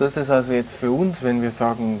 So ist es also jetzt für uns, wenn wir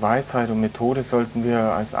sagen, Weisheit und Methode sollten wir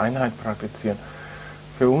als Einheit praktizieren.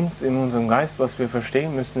 Für uns in unserem Geist, was wir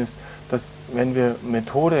verstehen müssen, ist, dass wenn wir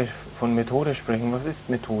von Methode sprechen, was ist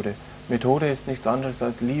Methode? Methode ist nichts anderes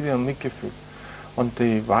als Liebe und Mitgefühl. Und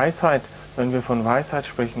die Weisheit, wenn wir von Weisheit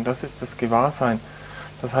sprechen, das ist das Gewahrsein.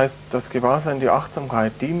 Das heißt, das Gewahrsein, die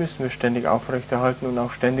Achtsamkeit, die müssen wir ständig aufrechterhalten und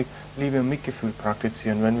auch ständig Liebe und Mitgefühl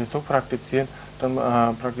praktizieren. Wenn wir so praktizieren, dann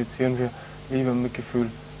praktizieren wir Liebe und Mitgefühl.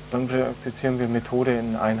 Dann praktizieren wir Methode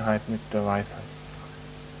in Einheit mit der Weisheit.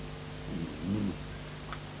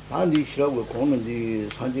 아니 싫어고 고는디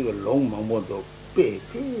산지가 롱 망모도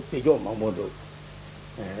빼죠 망모도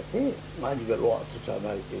에 많이가 로아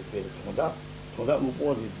수차나 이제 정답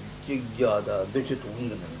뭐 직자다 대체 돈은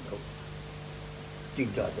거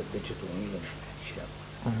직자다 대체 돈은 싫어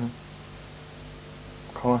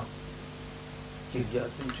Komm. 직자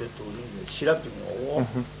대체 돈은 싫어 좀 오.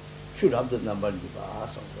 출합도 남발이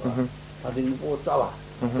봐서 다들 뭐 싸와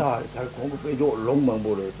잘 공부 빼줘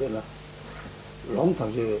롱망보를 빼나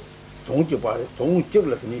롱탕제 종지발에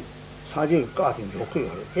종직을 그니 사지 까진 좋고요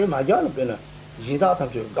에 맞아는 빼나 이다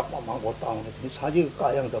탐제 각망고 땅에 사지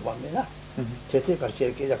까양도 봐면나 제때가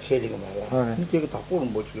제게 계리가 말이야 이게 다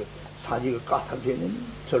꼬는 뭐지 사지 까탐제는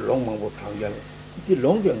저 롱망보 당장 이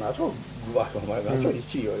롱대 나서 누가 정말 가서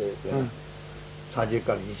지요래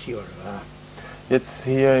사지까지 지요라 Jetzt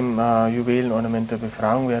hier im Juwelenornament der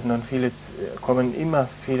Befreiung kommen immer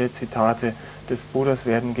viele Zitate des Buddhas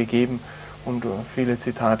werden gegeben und viele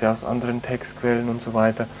Zitate aus anderen Textquellen und so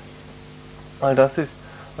weiter. All das ist,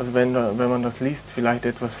 also wenn man das liest, vielleicht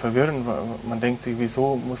etwas verwirrend, weil man denkt sich,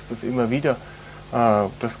 wieso muss das immer wieder,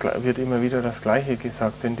 wird immer wieder das Gleiche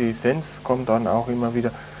gesagt, denn die Essenz kommt dann auch immer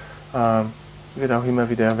wieder, wird auch immer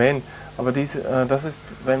wieder erwähnt. Aber das ist,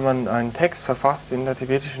 wenn man einen Text verfasst in der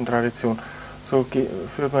tibetischen Tradition, so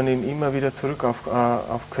führt man ihn immer wieder zurück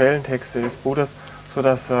auf Quellentexte des Buddhas,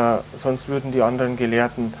 sodass sonst würden die anderen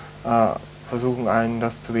Gelehrten versuchen, einen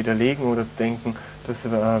das zu widerlegen oder denken, das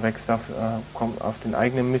kommt auf den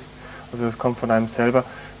eigenen Mist, also das kommt von einem selber.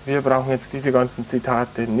 Wir brauchen jetzt diese ganzen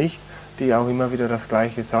Zitate nicht, die auch immer wieder das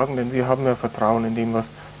Gleiche sagen, denn wir haben ja Vertrauen in dem, was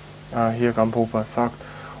hier Gampopa sagt.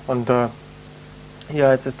 Und hier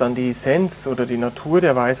heißt es dann, die Essenz oder die Natur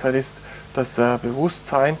der Weisheit ist das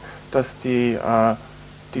Bewusstsein, dass die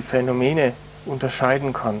Phänomene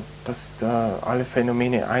unterscheiden kann, dass alle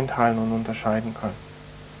Phänomene einteilen und unterscheiden kann.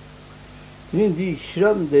 이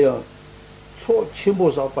실험대요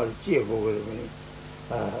초침보사빨 찌고 그러면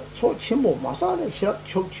초침보 마사네 실험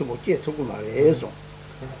초침보 찌고 말해서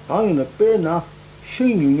당연히 빼나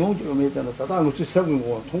신용용적으로 했다는 다당을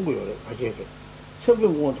세금공원 통고요래 가지고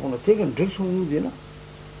세금공원 통로 대금 적성되나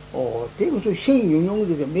대금소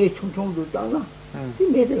신용용들이 매 총총도 땅나 이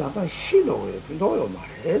매들 아까 싫어요 빈도요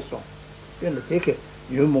말해서 그래서 되게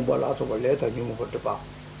유목발라서 벌레다 유목을 봐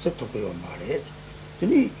색도요 말해서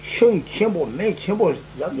이 신경보 매 신보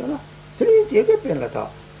잡잖아 들이 되게 변하다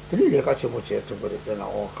들이 내가 쳐보 제트 버렸잖아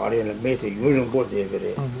가리는 매트 유령보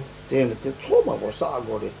되게 되는 때 초마고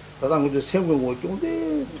싸고래 다당도 세금고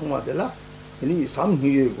좀데 통화들라 이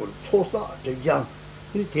삼희고 초사 저장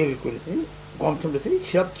이 되게 그래 검토들이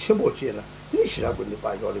시합 쳐보지나 이 시합을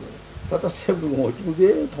봐줘리면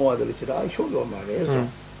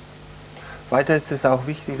Weiter ist es auch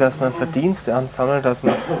wichtig, dass man Verdienste ansammelt, dass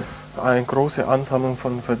man eine große Ansammlung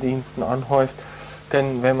von Verdiensten anhäuft,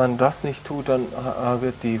 denn wenn man das nicht tut, dann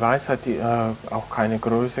wird die Weisheit auch keine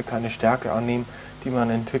Größe, keine Stärke annehmen, die man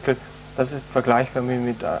entwickelt. Das ist vergleichbar wie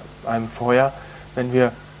mit einem Feuer. Wenn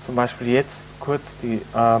wir zum Beispiel jetzt kurz die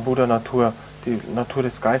Buddha-Natur, die Natur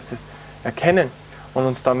des Geistes erkennen und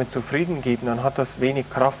uns damit zufrieden geben, dann hat das wenig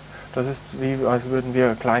Kraft. Das ist wie, als würden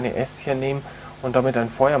wir kleine Ästchen nehmen und damit ein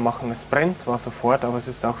Feuer machen. Es brennt zwar sofort, aber es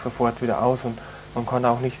ist auch sofort wieder aus und man kann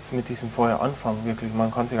auch nichts mit diesem Feuer anfangen, wirklich.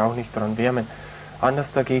 Man kann sich auch nicht daran wärmen.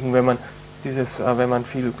 Anders dagegen, wenn man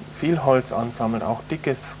viel Holz ansammelt, auch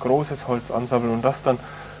dickes, großes Holz ansammelt und das dann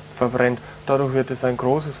verbrennt, dadurch wird es ein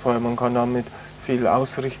großes Feuer. Man kann damit viel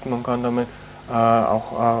ausrichten, man kann damit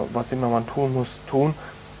was immer man tun muss, tun.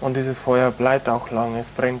 Und dieses Feuer bleibt auch lange, es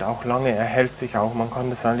brennt auch lange, erhält sich auch. Man kann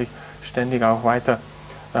das eigentlich ständig auch weiter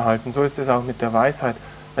erhalten. So ist es auch mit der Weisheit.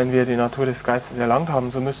 Wenn wir die Natur des Geistes erlangt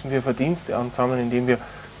haben, so müssen wir Verdienste ansammeln, indem wir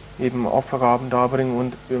eben Opfergaben darbringen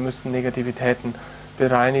und wir müssen Negativitäten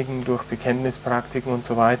bereinigen durch Bekenntnispraktiken und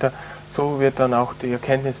so weiter. So wird dann auch die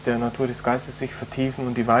Erkenntnis der Natur des Geistes sich vertiefen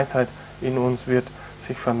und die Weisheit in uns wird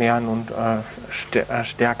sich vermehren und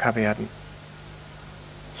stärker werden.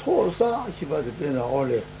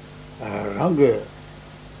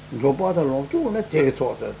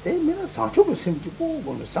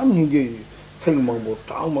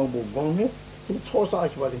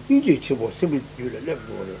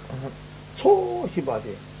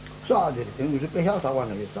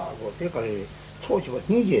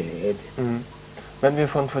 Wenn wir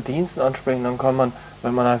von Verdiensten ansprechen, dann kann man,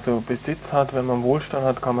 wenn man also Besitz hat, wenn man Wohlstand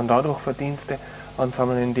hat, kann man dadurch Verdienste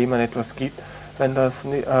ansammeln, indem man etwas gibt. Wenn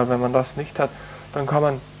man das nicht hat, dann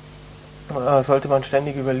sollte man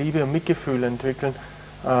ständig über Liebe und Mitgefühl entwickeln,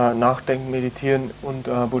 nachdenken, meditieren und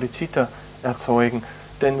Bodhicitta erzeugen.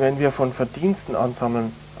 Denn wenn wir von Verdiensten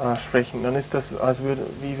ansammeln sprechen, dann ist das,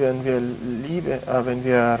 wie wenn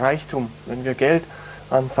wir Reichtum, wenn wir Geld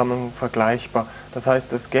ansammeln, vergleichbar. Das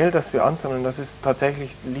heißt, das Geld, das wir ansammeln, das ist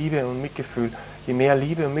tatsächlich Liebe und Mitgefühl. Je mehr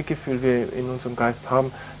Liebe und Mitgefühl wir in unserem Geist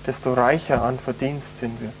haben, desto reicher an Verdienst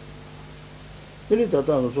sind wir.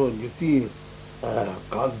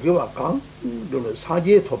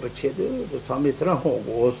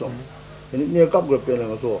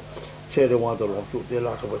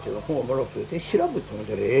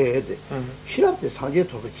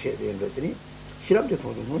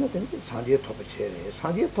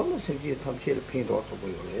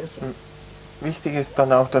 Wichtig ist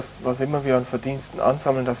dann auch, dass, was immer wir an Verdiensten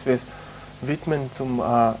ansammeln, dass wir es widmen zum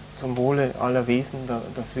Wohle aller Wesen,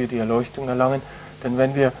 dass wir die Erleuchtung erlangen. Denn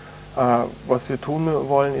was wir tun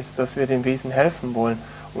wollen, ist, dass wir dem Wesen helfen wollen.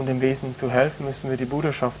 Um dem Wesen zu helfen, müssen wir die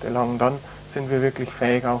Buddhaschaft erlangen. Dann sind wir wirklich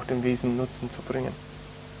fähig, auch dem Wesen Nutzen zu bringen.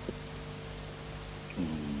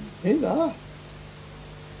 Ja.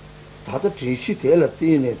 다들 진시대라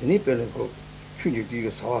때네 드니 별은 그 춘지디가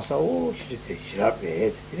사와사오 시대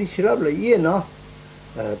시랍에 이 시랍을 이해나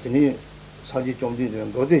드니 사지 좀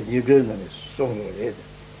되는 거데 니들은 송요래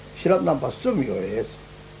시랍 남바 섬요래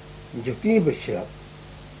이제띠 버시랍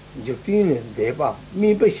이제띠는 대바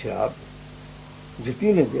미버시랍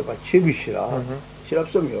이제띠는 대바 chebi시랍 시랍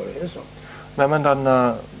섬요래서. Wenn man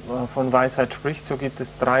dann von Weisheit spricht, so gibt es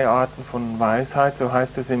 3 Arten von Weisheit, so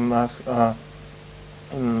heißt es im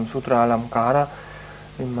Sutra Alamkara,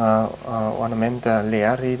 im Ornament der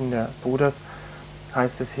Lehrreden der Buddhas,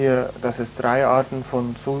 heißt es hier, dass es 3 Arten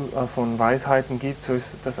von Weisheiten gibt. So ist,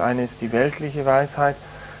 das eine ist die weltliche Weisheit,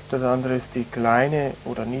 das andere ist die kleine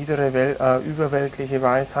oder niedere überweltliche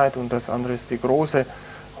Weisheit und das andere ist die große,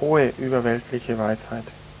 hohe überweltliche Weisheit.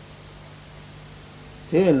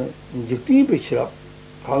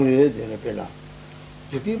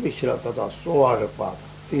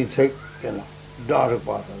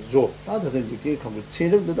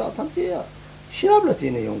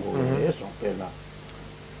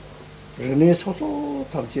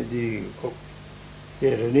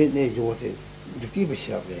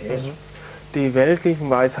 Die weltlichen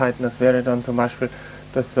Weisheiten, das wäre dann zum Beispiel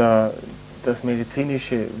das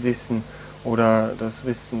medizinische Wissen oder das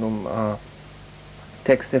Wissen um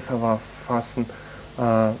Texte verfassen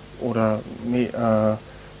oder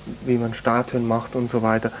wie man Statuen macht und so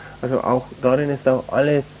weiter. Also auch darin ist auch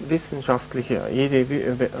alles Wissenschaftliche,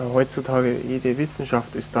 heutzutage jede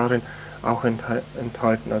Wissenschaft ist darin auch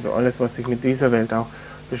enthalten. Also alles, was sich mit dieser Welt auch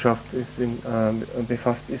befasst,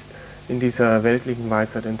 ist in dieser weltlichen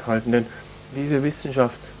Weisheit enthalten. Denn diese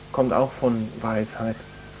Wissenschaft kommt auch von Weisheit.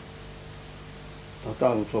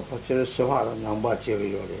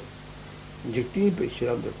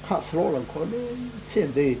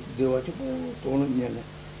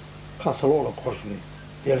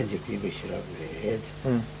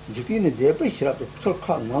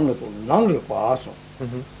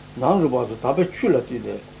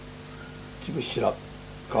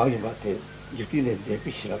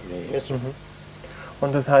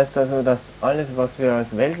 Und das heißt also, dass alles, was wir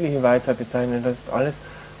als weltliche Weisheit bezeichnen, das ist alles,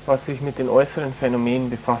 was sich mit den äußeren Phänomenen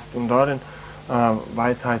befasst und darin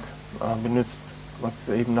Weisheit benutzt. was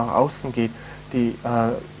eben nach außen geht, die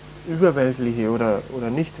überweltliche oder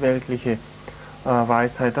nicht weltliche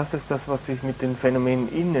Weisheit, das ist das, was sich mit den Phänomenen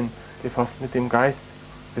innen befasst, mit dem Geist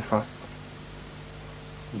befasst.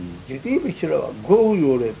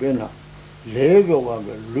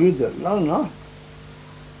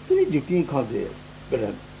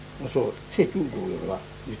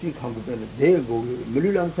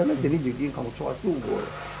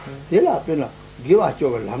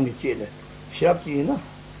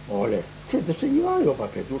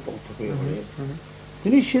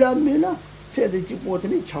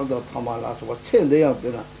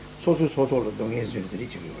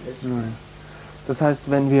 Das heißt,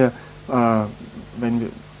 weil wir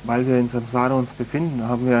in Samsara uns befinden,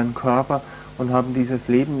 haben wir einen Körper und haben dieses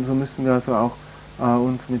Leben, so müssen wir also auch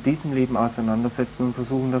uns mit diesem Leben auseinandersetzen und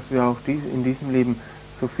versuchen, dass wir auch in diesem Leben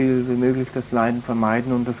so viel wie möglich das Leiden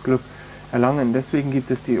vermeiden und das Glück erlangen. Deswegen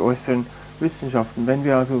gibt es die äußeren Wissenschaften. Wenn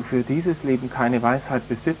wir also für dieses Leben keine Weisheit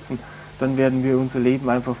besitzen, dann werden wir unser Leben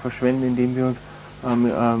einfach verschwenden, indem wir uns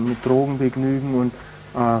mit Drogen begnügen und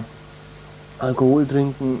Alkohol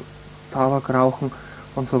trinken, Tabak rauchen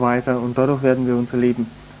und so weiter. Und dadurch werden wir unser Leben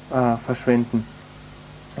verschwenden.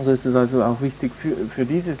 Also ist es also auch wichtig, für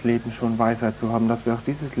dieses Leben schon Weisheit zu haben, dass wir auch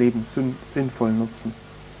dieses Leben sinnvoll nutzen.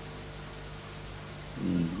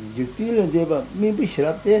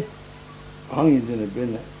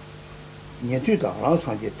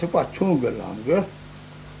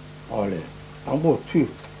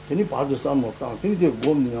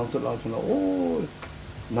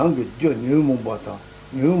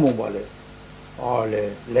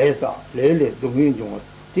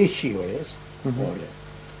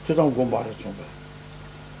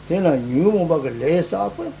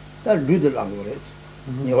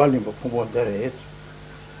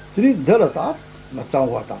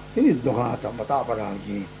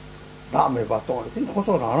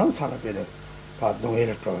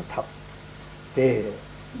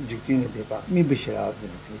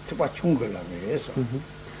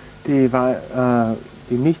 Die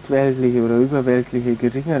nicht weltliche oder überweltliche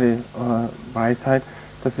geringere Weisheit,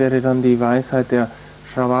 das wäre dann die Weisheit der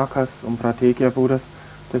Shravakas und Pratyeka-Buddhas,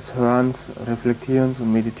 des Hörens, Reflektierens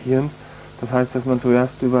und Meditierens. Das heißt, dass man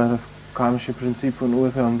zuerst über das karmische Prinzip von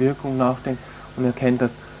Ursache und Wirkung nachdenkt und erkennt,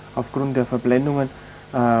 dass aufgrund der Verblendungen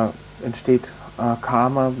entsteht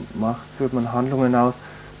Karma, führt man Handlungen aus.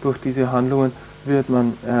 Durch diese Handlungen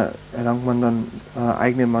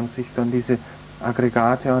eignet man sich dann diese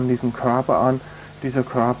Aggregate an, diesen Körper an. Dieser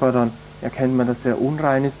Körper, dann erkennt man, dass er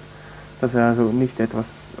unrein ist, dass er also nicht etwas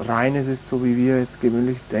Reines ist, so wie wir jetzt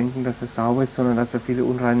gewöhnlich denken, dass er sauber ist, sondern dass er viele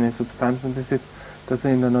unreine Substanzen besitzt, dass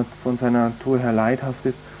er von seiner Natur her leidhaft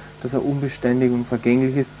ist, dass er unbeständig und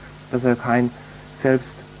vergänglich ist, dass er kein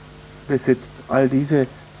Selbst besitzt. All diese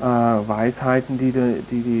Weisheiten,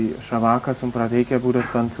 die Shravakas und Pratyeka-Buddhas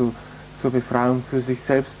dann zur Befreiung für sich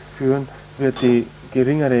selbst führen, wird die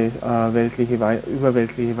geringere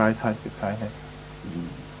überweltliche Weisheit bezeichnet.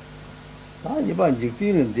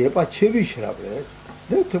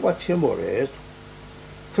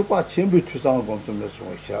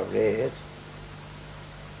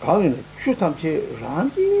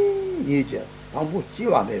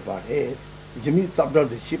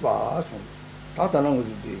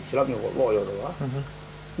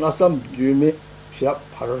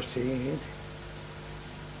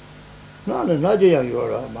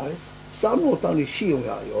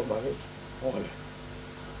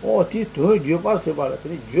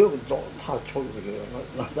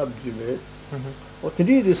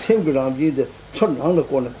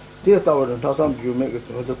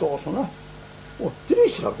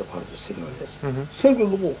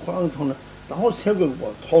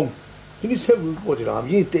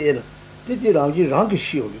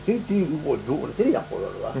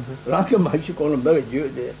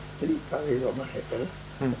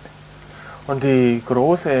 Und die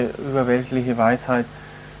große überweltliche Weisheit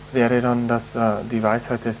wäre dann die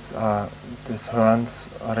Weisheit des Hörens,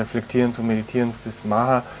 Reflektierens und Meditierens, des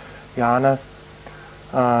Mahayanas.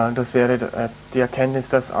 Das wäre die Erkenntnis,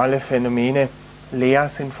 dass alle Phänomene leer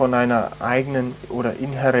sind von einer eigenen oder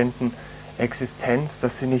inhärenten Existenz,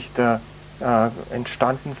 dass sie nicht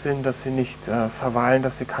entstanden sind, dass sie nicht verweilen,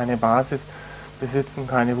 dass sie keine Basis besitzen,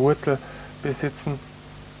 keine Wurzel besitzen.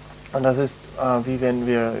 Und das ist wie wenn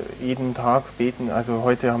wir jeden Tag beten, also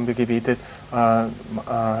heute haben wir gebetet,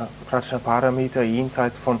 Prajnaparamita,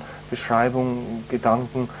 jenseits von Beschreibung,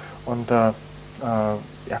 Gedanken und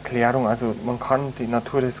Erklärung. Also man kann die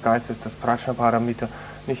Natur des Geistes, das Prajnaparamita,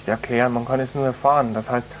 nicht erklären, man kann es nur erfahren. Das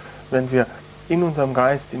heißt, wenn wir in unserem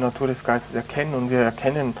Geist die Natur des Geistes erkennen und wir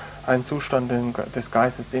erkennen ein Zustand des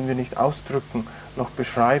Geistes, den wir nicht ausdrücken, noch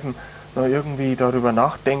beschreiben, noch irgendwie darüber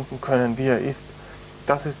nachdenken können, wie er ist.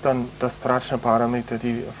 Das ist dann das Prajna-Parameter,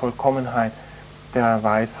 die Vollkommenheit der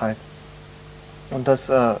Weisheit. Und das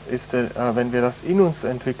ist, wenn wir das in uns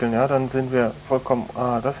entwickeln, ja, dann sind wir vollkommen,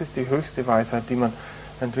 das ist die höchste Weisheit, die man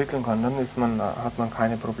entwickeln kann. Dann hat man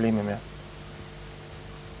keine Probleme mehr.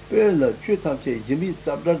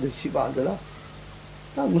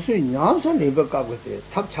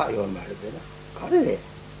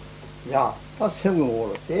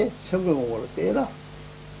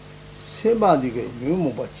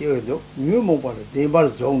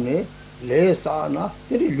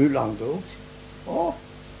 어,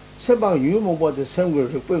 세방 유모보다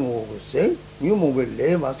생물을 뺑고 세 유모를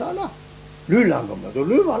내마사나 룰랑거마도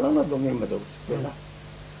룰말라나 동네마도 그러나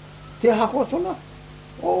대하고서나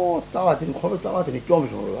따와드린 코를 따와드린 좀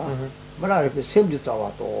좋아 말아를 샘지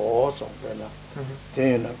따와도 송되나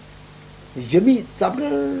되나 이미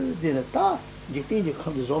답을 되는 다 이제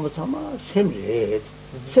감도 좀 참아 샘제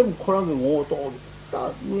샘 코랑이 오도 다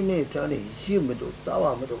눈에 전에 힘도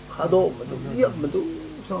따와도 가도 뭐도 위험도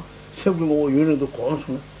세부고 유는도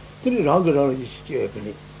고송 들이 라그라는 시기에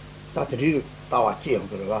그니 다들이 따와 지형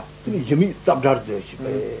들어가 근데 이미 답자르듯이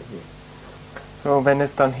So, wenn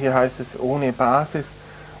es dann hier heißt, es ohne Basis,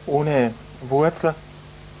 ohne Wurzel,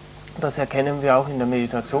 das erkennen wir auch in der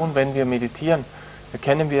Meditation. Wenn wir meditieren,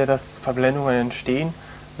 erkennen wir, dass Verblendungen entstehen.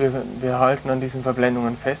 Wir halten an diesen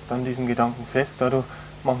Verblendungen fest, an diesen Gedanken fest. Dadurch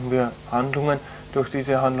machen wir Handlungen. Durch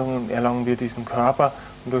diese Handlungen erlangen wir diesen Körper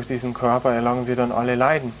und durch diesen Körper erlangen wir dann alle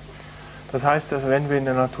Leiden. Das heißt, dass wenn wir in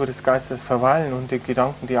der Natur des Geistes verweilen und die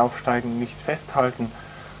Gedanken, die aufsteigen, nicht festhalten,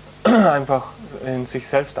 einfach in sich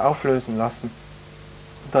selbst auflösen lassen,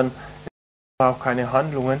 dann erfahren wir auch keine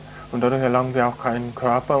Handlungen und dadurch erlangen wir auch keinen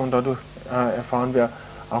Körper und dadurch erfahren wir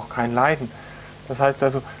auch kein Leiden. Das heißt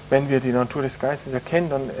also, wenn wir die Natur des Geistes erkennen,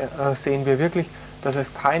 dann sehen wir wirklich, dass es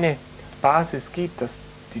keine Basis gibt, dass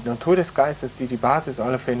die Natur des Geistes, die Basis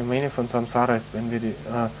aller Phänomene von Samsara ist. Wenn wir die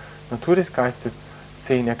Natur des Geistes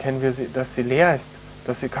sehen, erkennen wir, dass sie leer ist,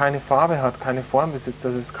 dass sie keine Farbe hat, keine Form besitzt,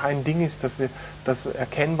 dass es kein Ding ist, das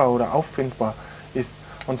erkennbar oder auffindbar ist.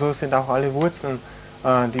 Und so sind auch alle Wurzeln,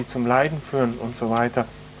 die zum Leiden führen und so weiter,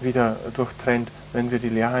 wieder durchtrennt, wenn wir die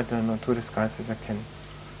Leerheit der Natur des Geistes erkennen.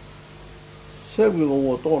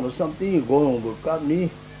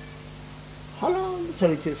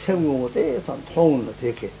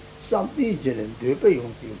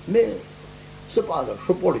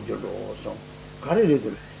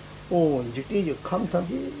 가리들 이제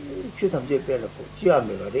감탄지 취탐제 빼놓고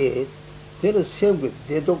지하면에 되는 생각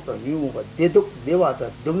대독도 유무가 대독 내와다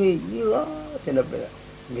등이 이가 되는 배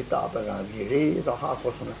미다 아빠가 미래도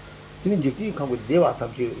하고서는 지금 이제 가고 내와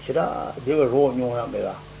탐지 싫어 내가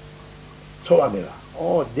로용하면가 초라면가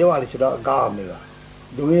내와리 싫어 가면가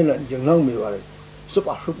등에는 정랑면가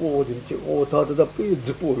스파 스포 어디지 더더 빼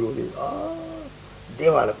듣고 요리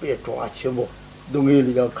내와를 빼 좋아 치고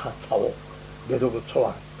등에리가 가차고 내도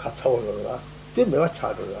좋아 가차오려라 때 내가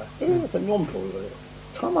차려라 좀 놈도려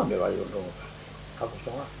참아 내가 이거 하고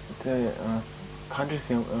좋아 네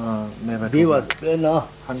한지스 내가 비와 배나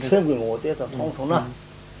생긴 어디다 통통나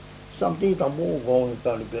something도 뭐고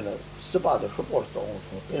있다는 배는 스바도 스포츠도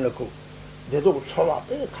배놓고 내도 좋아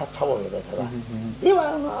배 가차오려라 제가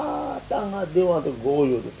내가 땅아 내와도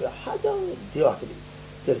고요도 하장 내와들이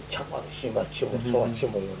들 착과도 심바 치고 좋아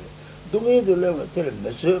치고 동해들려면 들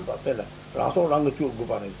메셔 바벨라 라소랑 그 주고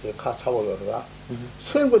바는 이제 가차오려라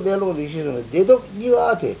생고 내로 되시는 내도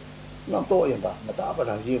이와한테 나또 인다 나도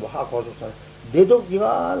아빠랑 지금 하고서 내도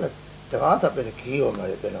이와 제가 답변을 기억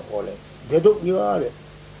말에 되는 원래 내도 이와를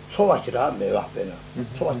소화시라 매와 되는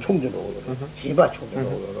소화 충전으로 기바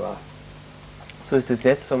충전으로 So ist es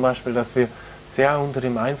jetzt zum Beispiel, dass wir sehr unter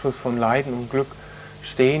dem Einfluss von Leiden und Glück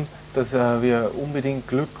stehen, dass wir unbedingt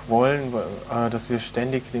Glück wollen, dass wir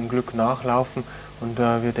ständig dem Glück nachlaufen und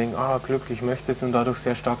wir denken, Glück, ich möchte es und dadurch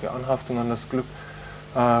sehr starke Anhaftung an das Glück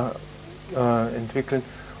entwickeln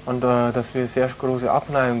und dass wir sehr große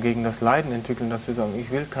Abneigung gegen das Leiden entwickeln, dass wir sagen,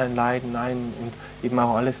 ich will kein Leiden, nein, und eben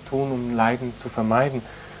auch alles tun, um Leiden zu vermeiden.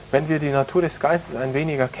 Wenn wir die Natur des Geistes ein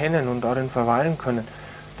wenig erkennen und darin verweilen können,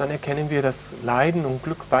 dann erkennen wir, dass Leiden und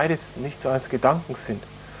Glück beides nichts als Gedanken sind.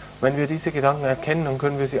 Wenn wir diese Gedanken erkennen, dann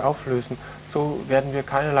können wir sie auflösen. So werden wir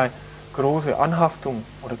keinerlei große Anhaftung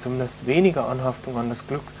oder zumindest weniger Anhaftung an das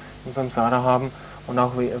Glück in Samsara haben und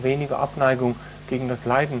auch weniger Abneigung gegen das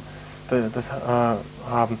Leiden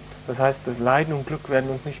haben. Das heißt, das Leiden und Glück werden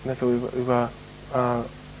uns nicht mehr so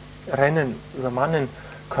übermannen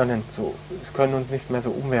können. So, es können uns nicht mehr so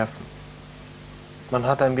umwerfen. Man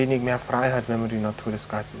hat ein wenig mehr Freiheit, wenn man die Natur des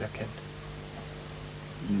Geistes erkennt.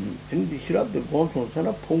 근데 시랍도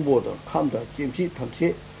공통잖아 풍보도 감다 김치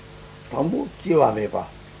탐치 담보 지와매 봐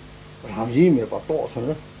함지매 봐또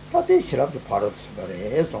선은 다들 시랍도 바로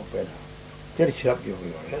쓰바래 송배나 der 시랍도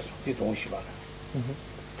해서 die 동시 봐라.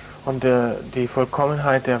 Und die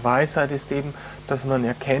Vollkommenheit der Weisheit ist eben, dass man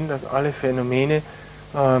erkennt, dass alle Phänomene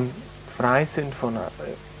frei sind,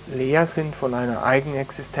 leer sind von einer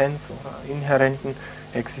Eigenexistenz oder inhärenten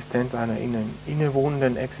Existenz, einer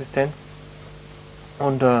innewohnenden Existenz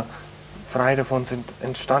und frei davon sind,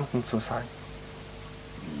 entstanden zu sein.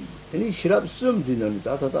 이 시랍 쓰음디는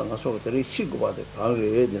다다다 가서 들이 시고 봐도 방을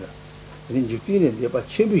해야 되나. 이 직진에 내가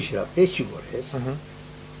최비 시랍 대시고 해서.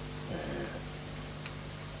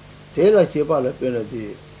 제가 제발을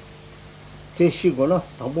빼는데 대시고나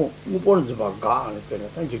당부 무벌지 봐가 안 빼는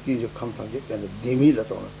단직이 감상제 때는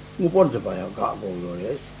데미라도 무벌지 봐야 가고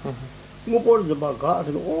그래서. 무벌지 봐가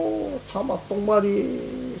오 참아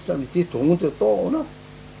똥말이 삼지 동도 또 오나.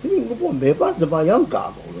 이 무벌 매번 봐야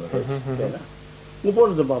가고 그래서.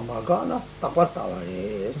 무벌지 봐 마가나 딱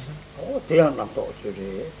봤다와래. 대한 남도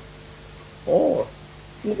저래.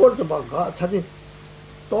 무벌지 봐가 자기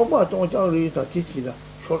또봐 동장이 다 지치다.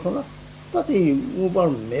 소소나 다들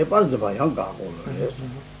무벌 매번 봐 양가고 그래서.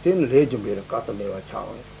 되는 레좀비를 갖다 내와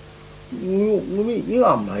차고. 무미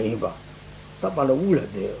이거 많이 봐. 다발로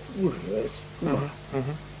울어대. 울어서.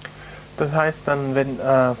 Das heißt dann, wenn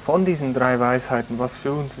von diesen drei Weisheiten, was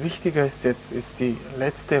für uns wichtiger ist jetzt, ist die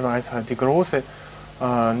letzte Weisheit, die große,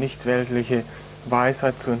 nicht weltliche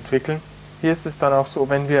Weisheit zu entwickeln. Hier ist es dann auch so,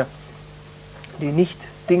 wenn wir die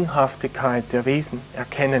Nicht-Dinghaftigkeit der Wesen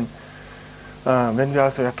erkennen, wenn wir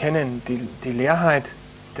also erkennen, die Leerheit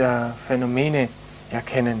der Phänomene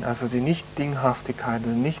erkennen, also die Nicht-Dinghaftigkeit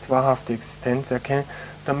und nicht wahrhafte Existenz erkennen,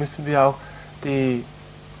 dann müssen wir auch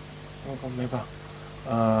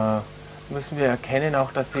müssen wir erkennen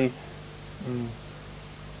auch, dass sie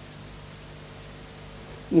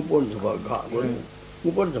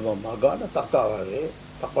무벌지 봐 마가나 딱딱하래.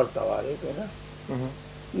 딱발다와래 그러나.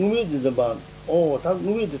 무미도 봐. 다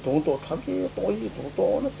무미도 동도 탑이 또이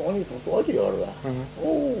동도는 돈이 동도 어디 열어.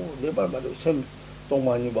 내 말만 샘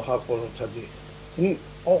동만이 뭐 하고 찾지. 이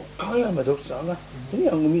강야만 없잖아.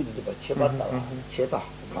 그냥 무미도 봐 제봤다. 제다.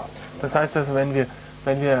 Das heißt also, wenn wir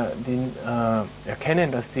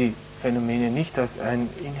erkennen, dass die Phänomene nicht als ein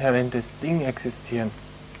inhärentes Ding existieren,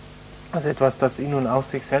 als etwas, das in und aus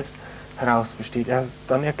sich selbst heraus besteht,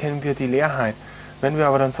 dann erkennen wir die Leerheit. Wenn wir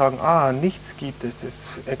aber dann sagen, nichts gibt es, es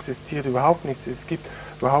existiert überhaupt nichts, es gibt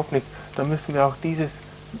überhaupt nichts, dann müssen wir auch diese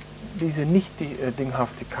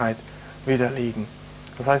Nicht-Dinghaftigkeit widerlegen.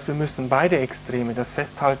 Das heißt, wir müssen beide Extreme, das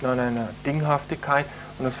Festhalten an einer Dinghaftigkeit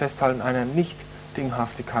und das Festhalten einer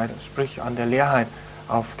Nicht-Dinghaftigkeit, sprich an der Leerheit,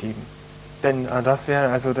 aufgeben. Denn das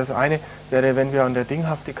wäre, also das eine wäre, wenn wir an der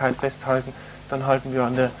Dinghaftigkeit festhalten, dann halten wir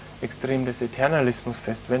an der Extrem des Eternalismus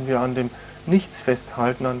fest. Wenn wir an dem Nichts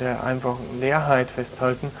festhalten, an der einfachen Leerheit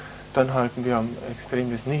festhalten, dann halten wir am Extrem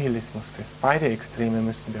des Nihilismus fest. Beide Extreme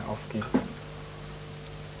müssen wir aufgeben.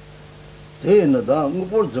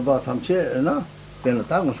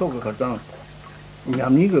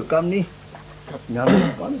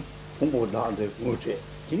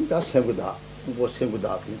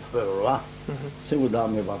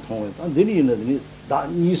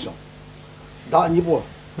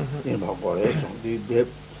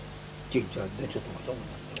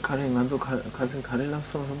 가령 만도 가슴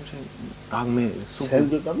가릴랍서 함체 남매 수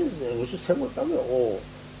생각하면 무슨 생각하면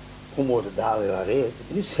부모도 다외가래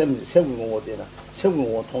이 생생공 어디나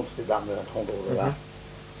생공 통도 다외가 통도가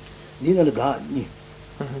니는 다니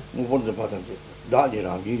무본도 받은지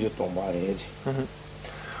다니랑 이제 또 말해야지.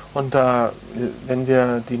 Und wenn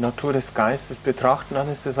wir die Natur des Geistes betrachten,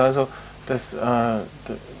 dann ist es also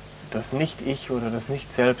das Nicht-Ich oder das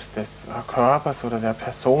Nicht-Selbst des Körpers oder der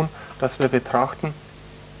Person, das wir betrachten.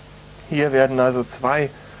 Hier werden also zwei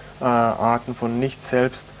Arten von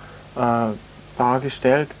Nicht-Selbst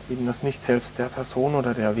dargestellt, eben das Nicht-Selbst der Person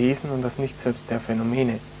oder der Wesen und das Nicht-Selbst der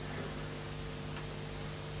Phänomene.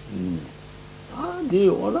 Die,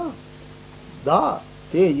 oder? Da,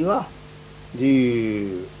 ja,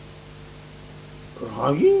 die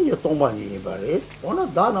Rangin 동반이 말해.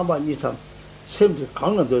 오늘 다나마 니참 샘지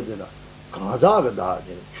강는 되더라. 가자가 다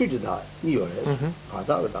취지다 이거래.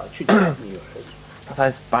 가자가 다 취지다 이거래. Das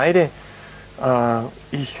heißt, beide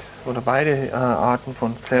Ichs oder beide Arten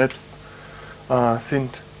von Selbst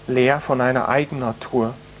sind leer von einer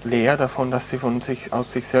Eigennatur, leer davon, dass sie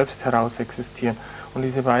aus sich selbst heraus existieren. Und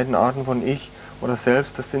diese beiden Arten von Ich oder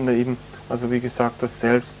Selbst, das sind eben, also wie gesagt, das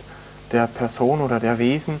Selbst der Person oder der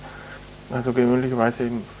Wesen. Also gewöhnlicherweise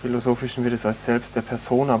im Philosophischen wird es als Selbst der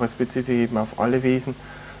Person, aber es bezieht sich eben auf alle Wesen.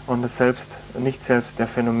 und das Selbst, Nicht-Selbst der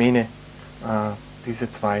Phänomene.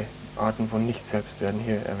 Diese zwei Arten von Nicht-Selbst werden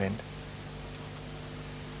hier erwähnt.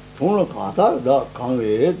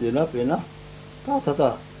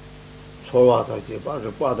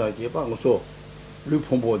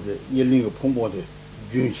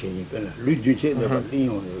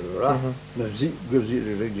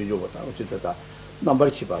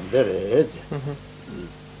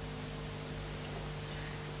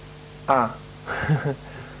 Ah.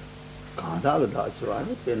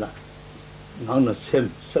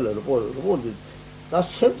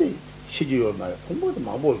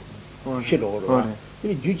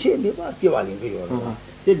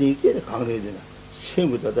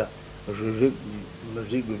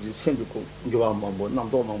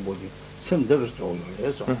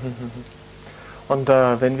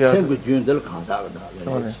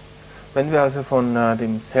 Und wenn wir also von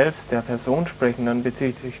dem Selbst der Person sprechen, dann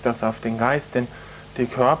bezieht sich das auf den Geist, denn die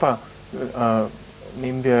Körper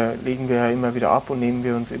legen wir ja immer wieder ab und nehmen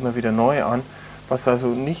wir uns immer wieder neu an. Was also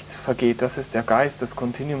nicht vergeht, das ist der Geist, das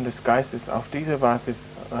Kontinuum des Geistes. Auf dieser Basis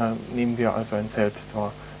nehmen wir also ein Selbst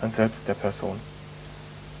wahr, ein Selbst der Person.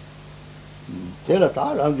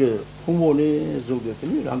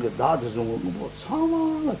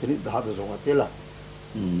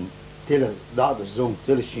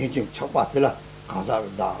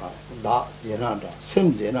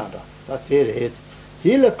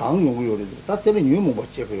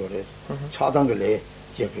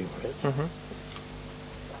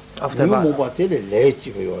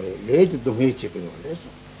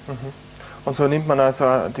 Und so nimmt man also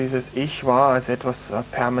dieses Ich wahr als etwas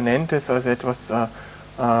Permanentes, als etwas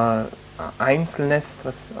Einzelnes,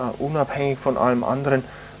 was unabhängig von allem anderen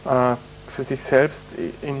für sich selbst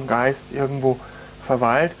im Geist irgendwo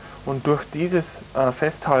verweilt. Und durch dieses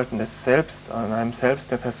Festhalten des Selbst, an einem Selbst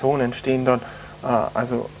der Person entstehen dann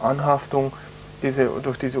also Anhaftung,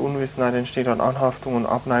 durch diese Unwissenheit entsteht dann Anhaftung und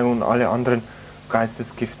Abneigung und alle anderen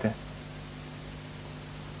Geistesgifte.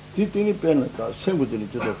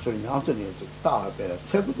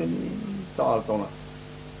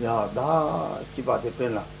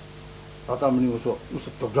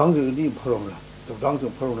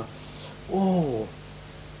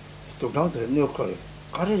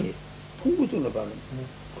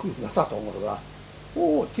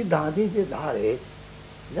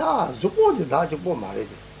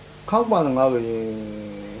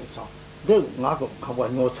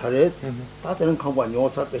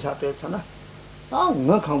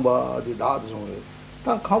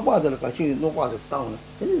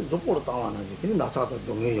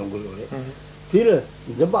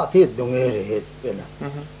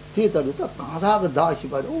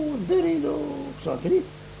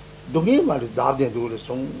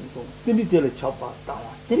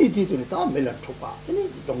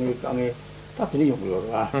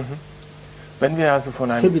 Wenn wir also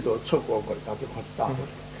von einem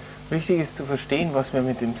wichtig ist zu verstehen, was wir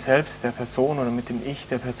mit dem Selbst der Person oder mit dem Ich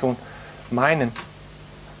der Person meinen.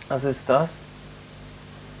 Das ist das.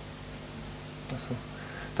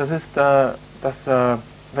 Das ist,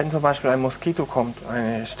 wenn zum Beispiel ein Moskito kommt,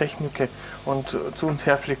 eine Stechmücke und zu uns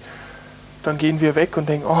herfliegt, dann gehen wir weg und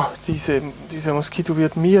denken, oh, dieser Moskito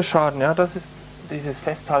wird mir schaden. Ja, das ist dieses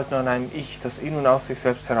Festhalten an einem Ich, das in und aus sich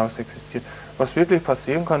selbst heraus existiert. Was wirklich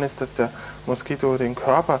passieren kann, ist, dass der Moskito den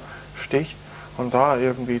Körper sticht und da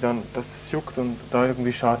irgendwie dann, dass es juckt und da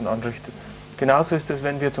irgendwie Schaden anrichtet. Genauso ist es,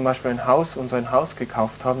 wenn wir zum Beispiel uns ein Haus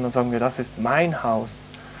gekauft haben, dann sagen wir, das ist mein Haus.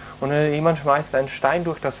 Und wenn jemand schmeißt einen Stein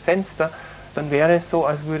durch das Fenster, dann wäre es so,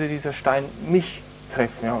 als würde dieser Stein mich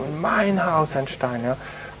treffen. Ja, und mein Haus ein Stein. Ja.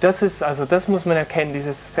 Das muss man erkennen,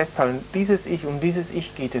 dieses Festhalten, um dieses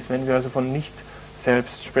Ich geht es. Wenn wir also von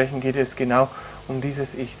Nicht-Selbst sprechen, geht es genau um dieses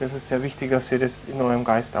Ich. Das ist sehr wichtig, dass ihr das in eurem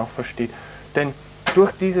Geist auch versteht. Denn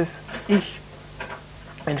durch dieses Ich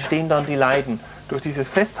entstehen dann die Leiden. Durch dieses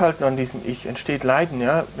Festhalten an diesem Ich entsteht Leiden.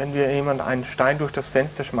 Ja? Wenn jemand einen Stein durch das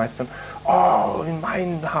Fenster schmeißt, dann, oh, in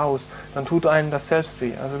mein Haus, dann tut einem das selbst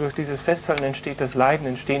weh. Also durch dieses Festhalten entsteht das Leiden,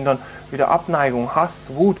 entstehen dann wieder Abneigung, Hass,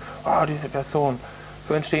 Wut, oh, diese Person.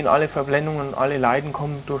 So entstehen alle Verblendungen, alle Leiden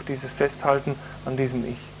kommen durch dieses Festhalten an diesem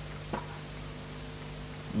Ich.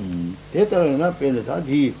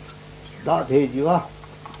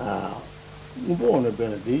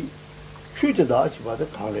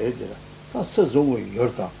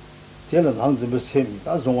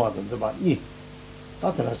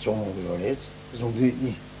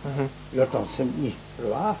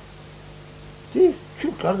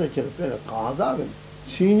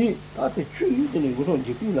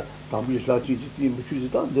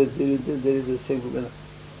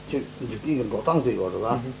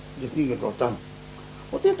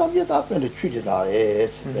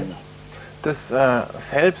 Das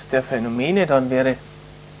Selbst der Phänomene dann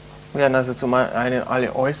wären also zum einen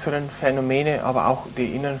alle äußeren Phänomene, aber auch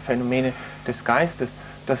die inneren Phänomene des Geistes,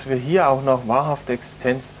 dass wir hier auch noch wahrhafte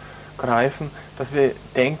Existenz greifen, dass wir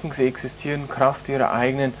denken, sie existieren Kraft ihrer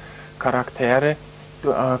eigenen Charaktere,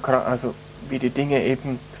 also wie die Dinge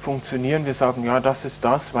eben funktionieren. Wir sagen, ja, das ist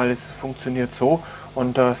das, weil es funktioniert so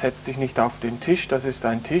und setzt sich nicht auf den Tisch, das ist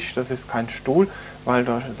ein Tisch, das ist kein Stuhl, weil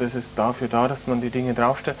das ist dafür da, dass man die Dinge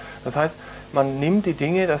draufstellt. Das heißt, man nimmt die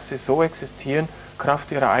Dinge, dass sie so existieren,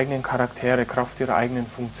 Kraft ihrer eigenen Charaktere, Kraft ihrer eigenen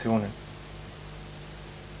Funktionen.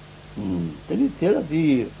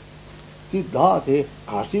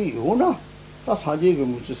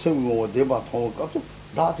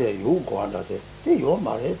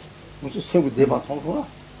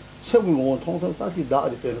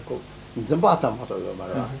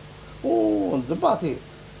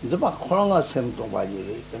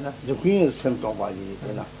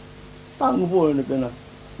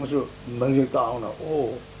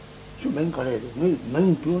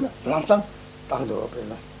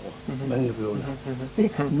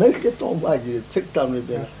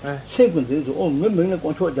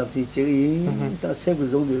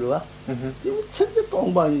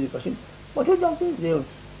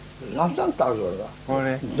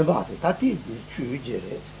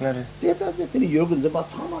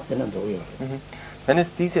 Wenn es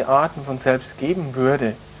diese Arten von Selbst geben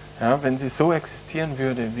würde, ja, wenn sie so existieren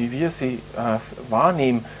würde, wie wir sie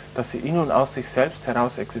wahrnehmen, dass sie in und aus sich selbst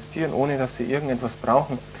heraus existieren, ohne dass sie irgendetwas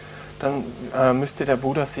brauchen, dann müsste der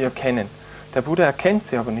Buddha sie erkennen. Der Buddha erkennt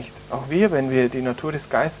sie aber nicht. Auch wir, wenn wir die Natur des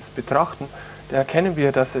Geistes betrachten, da erkennen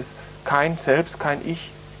wir, dass es kein Selbst, kein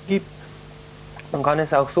Ich gibt. Man kann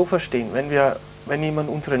es auch so verstehen, wenn jemand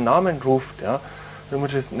unseren Namen ruft, ja,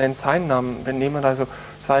 Rinpoche nennt seinen Namen, wenn jemand also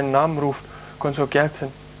seinen Namen ruft, Goncho Gyaltsen,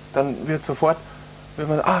 dann wird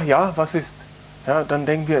man, ah ja, was ist? Ja, dann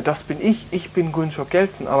denken wir, das bin ich bin Goncho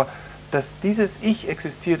Gyaltsen, aber dass dieses Ich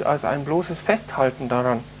existiert als ein bloßes Festhalten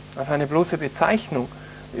daran, als eine bloße Bezeichnung.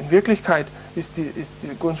 In Wirklichkeit ist die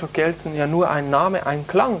Goncho Gyaltsen ja nur ein Name, ein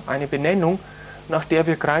Klang, eine Benennung, nach der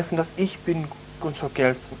wir greifen, dass ich bin Goncho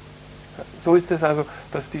Gyaltsen. So ist es also,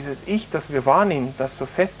 dass dieses Ich, das wir wahrnehmen, das so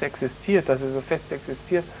fest existiert,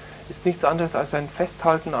 ist nichts anderes als ein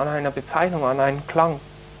Festhalten an einer Bezeichnung, an einem Klang.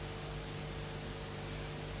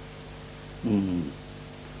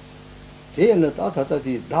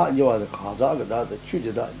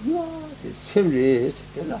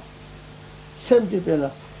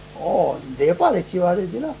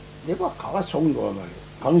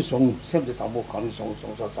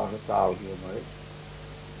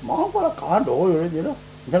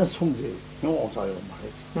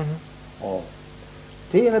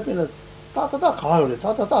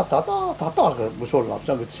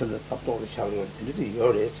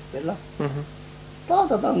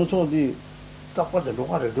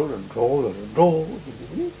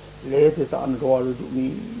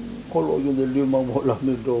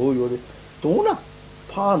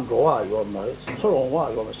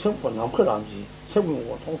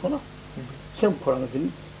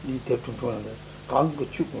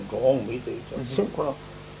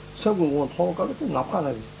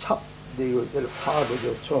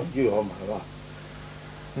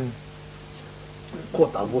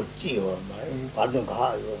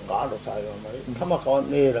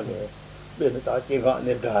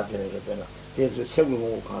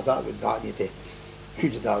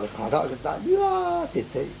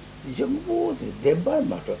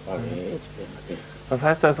 Das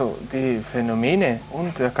heißt also, die Phänomene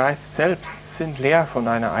und der Geist selbst sind leer von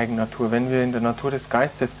einer Eigennatur. Wenn wir in der Natur des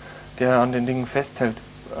Geistes, der an den Dingen festhält,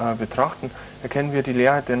 betrachten, erkennen wir die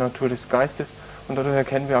Leerheit der Natur des Geistes und dadurch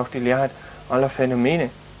erkennen wir auch die Leerheit aller Phänomene.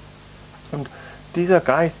 Und dieser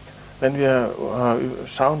Geist, wenn wir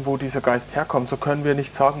schauen, wo dieser Geist herkommt, so können wir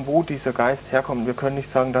nicht sagen, wo dieser Geist herkommt. Wir können nicht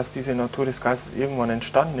sagen, dass diese Natur des Geistes irgendwann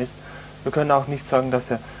entstanden ist. Wir können auch nicht sagen, dass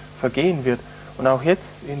er vergehen wird. Und auch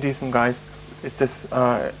jetzt in diesem Geist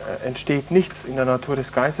entsteht nichts in der Natur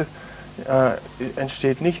des Geistes,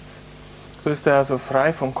 entsteht nichts. So ist er also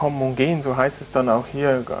frei vom Kommen und Gehen, so heißt es dann auch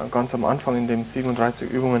hier ganz am Anfang in den 37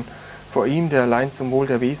 Übungen. Vor ihm, der allein zum Wohl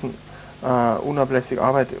der Wesen unablässig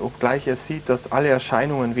arbeitet, obgleich er sieht, dass alle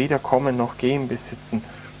Erscheinungen weder Kommen noch Gehen besitzen.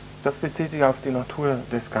 Das bezieht sich auf die Natur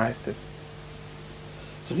des Geistes.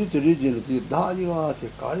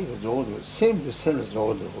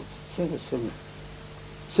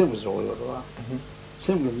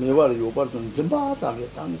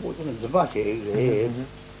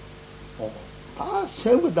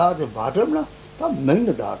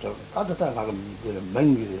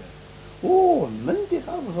 오, 맨데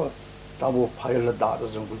가서 다보 파일을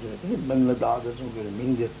다도 좀 그래. 맨을 다도 좀 그래.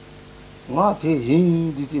 민데 마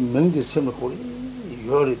대인디디 맨데 셈을 거리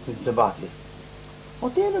요리 진짜 바지.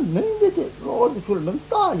 어때는 맨데 로드 줄면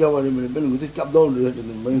다 야와리면 맨 그때 잡다를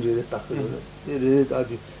해주는 맨데 딱 그래. 이래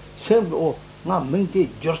아주 셈오 나 맨데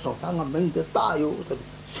줬어. 나 맨데 따요.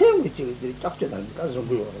 셈이 지금 짝짝한 다 좀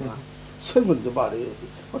그래. 셈은 좀 말해.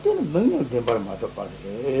 어때는 맨을 대발 맞아 빨리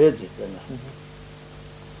해야지.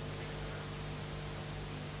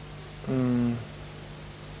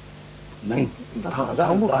 맨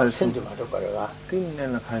Hamburg halt 셈 좀 맞아 빨리가. Ding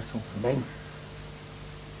nên là khai sung. 맨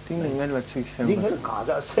Ding nên là chữ xem. 이거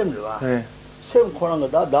가자 셈을 봐. 네. 셈 코는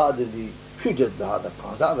거다 다들이 휴제다 하다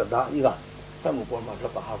가자가 다 이거 셈을 보면 저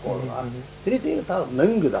하고 봐. 그리고 다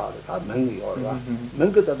맹거다 다 맹거요.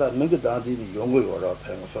 맹거다 맹거다들이 용거요.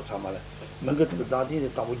 평소 참말에 맹거도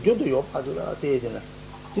다들이 다 우주도 요 파도라 되잖아.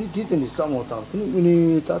 뒤뒤들이 싸우다.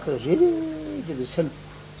 근데 다들 제일 셈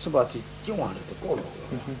스바티 중앙에 꼬로.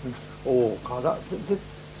 오 가자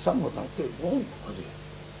싸우다 되고 어디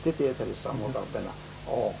때때들이 싸우다 되나.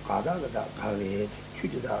 가다가 가게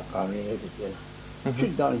휴지다 가게 되잖아.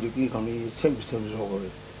 휴지다는 저기 가면 샘샘으로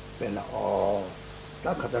배나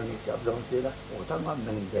딱 가다니 잡던 때라 오다가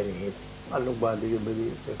맨데리 알로반데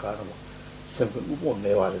메리 세카로 샘그 우보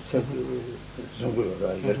내와를 샘그 정도로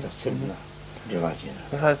이렇게 샘나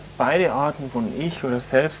Das heißt, beide Arten von Ich oder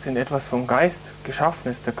Selbst sind etwas vom Geist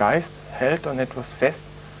geschaffen. Der Geist hält an etwas fest,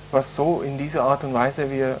 was so in dieser Art und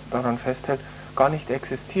Weise, wie er daran festhält, gar nicht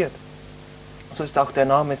existiert. So ist auch der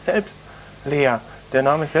Name selbst leer. Der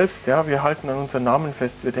Name selbst, ja, wir halten an unseren Namen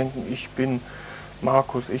fest. Wir denken, ich bin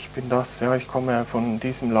Markus, ich bin das, ja, ich komme von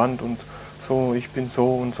diesem Land und so, ich bin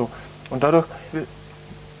so und so. Und dadurch,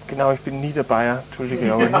 genau, ich bin Niederbayer,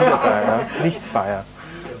 Entschuldige, aber Niederbayer, ja, nicht Bayer,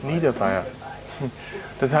 Niederbayer.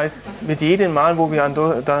 Das heißt, mit jedem Mal, wo wir an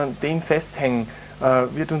dem festhängen,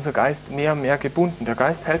 wird unser Geist mehr und mehr gebunden. Der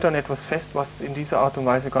Geist hält an etwas fest, was in dieser Art und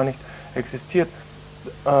Weise gar nicht existiert.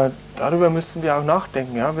 Darüber müssen wir auch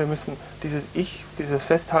nachdenken. Ja? Wir müssen dieses Ich, dieses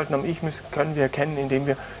Festhalten am Ich können wir erkennen, indem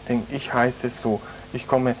wir denken, ich heiße so, ich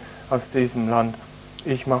komme aus diesem Land,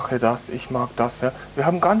 ich mache das, ich mag das. Ja? Wir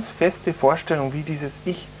haben ganz feste Vorstellungen, wie dieses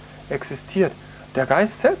Ich existiert. Der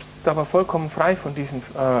Geist selbst ist aber vollkommen frei von diesem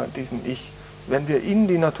Ich. Wenn wir in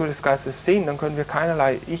die Natur des Geistes sehen, dann können wir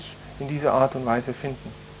keinerlei Ich in dieser Art und Weise finden.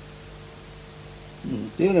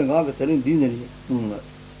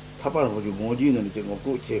 타바르고 모지는 지금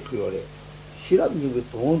고체 그거래. 시랍이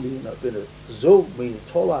돈이 나베는 조미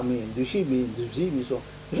초라미 두시미 두지미소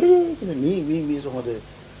그냥 미미미소 하데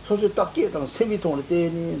소소 딱게 당 세미통을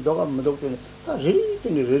때니 너가 무덕되니 다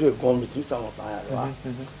리팅이 리리 고미티 상어 봐야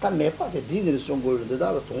다 매파데 디들 송골인데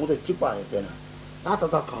다 동대 집안에 되나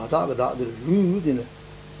나다다 가다가 다들 루유되네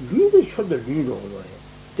루유도 셔들 루유로 그래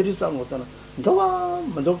드리상 못하나 너가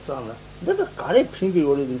무덕잖아 내가 가래 핑계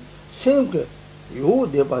오래된 생그 요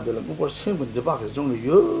대바들은 뭐 생분 대바가 좀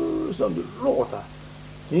요성도 로다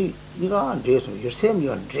이가 안 돼서 요 셈이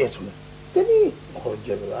안 돼서 되니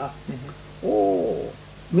거절아 오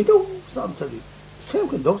미도 삼터리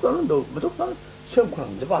생분 독사는 도 미도사는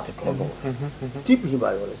생분 대바한테 걸고 디비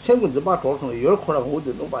봐요 생분 대바 돌선 열 코라고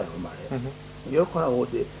어디 너 봐요 말해 열 코라고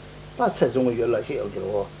어디 빠세종을 연락해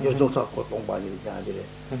오기로 요종사 고동반이 자들이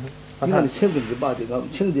이는 생분 대바가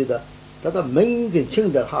챙대다 다다 맹긴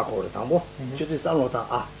챙들 하고 그래 당고 저기 살로다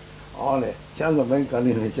아네 장거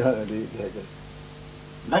맹간이네 저기 해들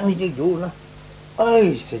맹이지 요나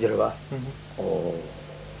아이 세절 봐오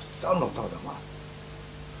살로다다 마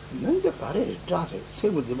맹데 가래 자세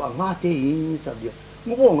세부지 마 나테 인사비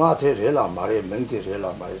뭐 나테 레라 말에 맹게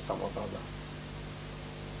레라 말에 삼어다다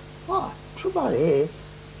출발해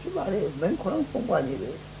맹코랑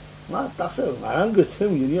공부하니래 나 딱서 말한 그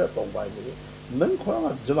세미니야 공부하니래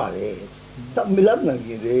맹코랑 좀 말해 딱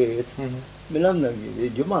밀랍나기래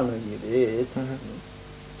밀랍나기래 주만나기래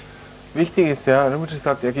Wichtig ist ja, Rinpoche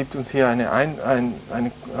sagt, er gibt uns hier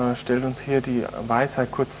stellt uns hier die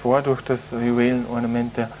Weisheit kurz vor durch das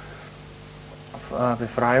Juwelenornament der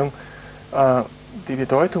Befreiung. Die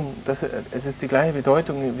Bedeutung, es ist die gleiche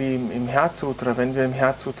Bedeutung wie im Herzsutra, wenn wir im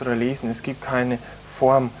Herzsutra lesen. Es gibt keine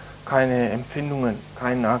Form, keine Empfindungen,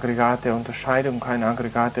 kein Aggregat der Unterscheidung, kein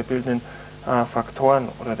Aggregat der bildenden Faktoren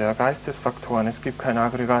oder der Geistesfaktoren. Es gibt kein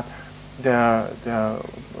Aggregat der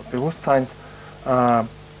Bewusstseins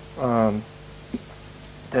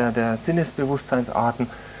der Sinnesbewusstseinsarten.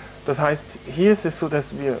 Das heißt, hier ist es so, dass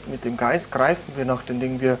wir mit dem Geist greifen wir nach den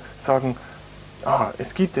Dingen, wir sagen,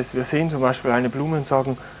 es gibt es, wir sehen zum Beispiel eine Blume und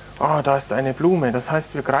sagen, da ist eine Blume. Das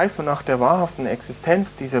heißt, wir greifen nach der wahrhaften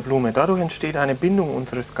Existenz dieser Blume. Dadurch entsteht eine Bindung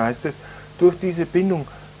unseres Geistes. Durch diese Bindung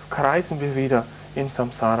kreisen wir wieder in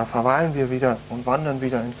Samsara, verweilen wir wieder und wandern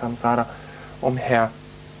wieder in Samsara umher,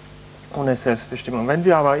 ohne Selbstbestimmung. Wenn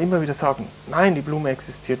wir aber immer wieder sagen, nein, die Blume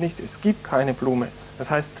existiert nicht, es gibt keine Blume,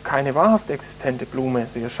 das heißt keine wahrhaft existente Blume,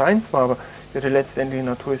 sie erscheint zwar, aber ihre letztendliche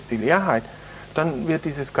Natur ist die Leerheit, dann wird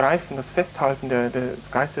dieses Greifen, das Festhalten des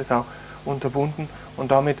Geistes auch unterbunden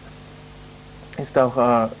und damit ist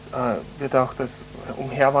auch, wird auch das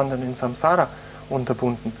Umherwandern in Samsara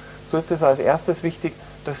unterbunden. So ist es als erstes wichtig,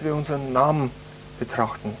 dass wir unseren Namen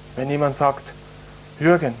betrachten. Wenn jemand sagt,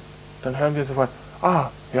 Jürgen, dann hören wir sofort, ah,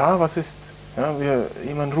 ja, was ist, ja,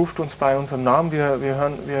 jemand ruft uns bei unserem Namen,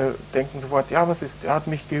 wir denken sofort, ja, was ist, er hat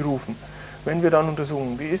mich gerufen. Wenn wir dann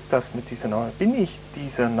untersuchen, wie ist das mit dieser Name? Bin ich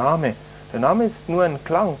dieser Name? Der Name ist nur ein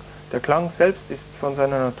Klang. Der Klang selbst ist von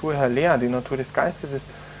seiner Natur her leer, die Natur des Geistes ist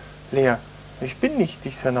leer. Ich bin nicht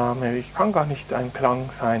dieser Name, ich kann gar nicht ein Klang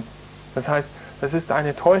sein. Das heißt, das ist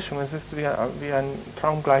eine Täuschung, es ist wie eine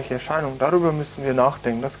traumgleiche Erscheinung. Darüber müssen wir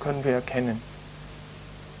nachdenken, das können wir erkennen.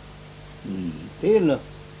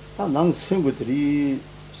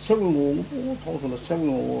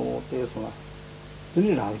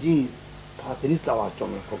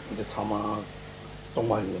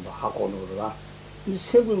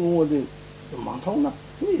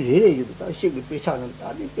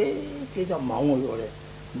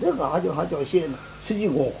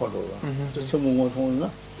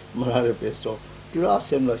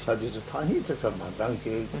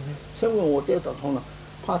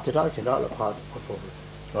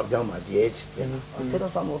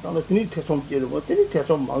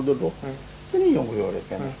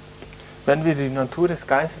 Wenn wir die Natur des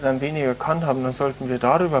Geistes ein wenig erkannt haben, dann sollten wir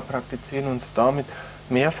darüber praktizieren und uns damit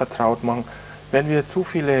mehr vertraut machen. Wenn wir zu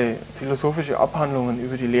viele philosophische Abhandlungen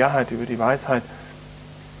über die Leerheit, über die Weisheit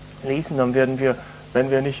lesen, dann werden wir,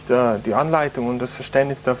 wenn wir nicht die Anleitung und das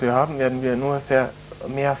Verständnis dafür haben, werden wir nur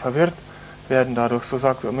mehr verwirrt werden dadurch. So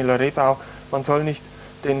sagt Milarepa auch, man soll nicht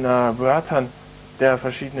den Wörtern der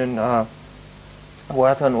verschiedenen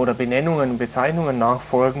Wörtern oder Benennungen, Bezeichnungen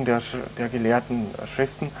nachfolgen der gelehrten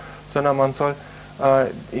Schriften, sondern man soll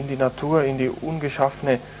in die Natur, in die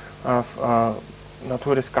ungeschaffene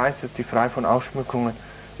Natur des Geistes, die frei von Ausschmückungen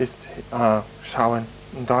ist, schauen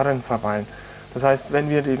und darin verweilen. Das heißt, wenn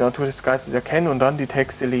wir die Natur des Geistes erkennen und dann die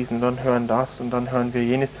Texte lesen, dann hören das und dann hören wir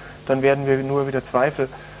jenes, dann werden wir nur wieder Zweifel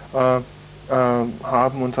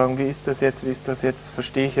haben und sagen, wie ist das jetzt,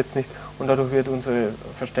 verstehe ich jetzt nicht, und dadurch wird unser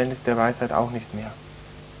Verständnis der Weisheit auch nicht mehr.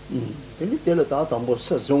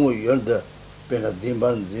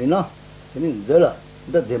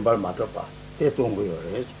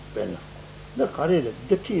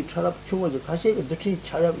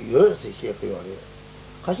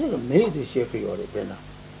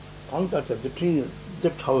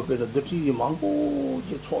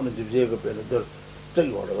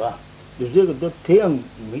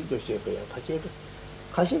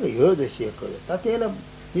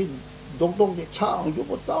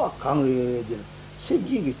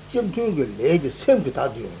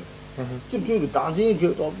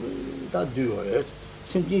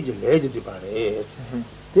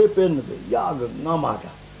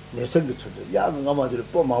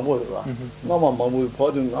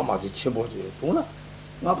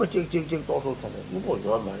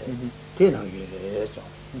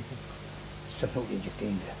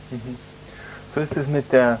 So ist es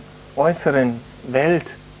mit der äußeren Welt,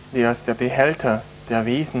 die als der Behälter der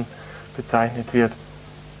Wesen bezeichnet wird.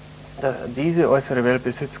 Diese äußere Welt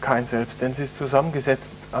besitzt kein Selbst, denn sie ist zusammengesetzt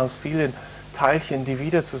aus vielen Teilchen, die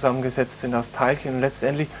wieder zusammengesetzt sind aus Teilchen, und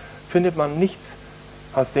letztendlich findet man nichts,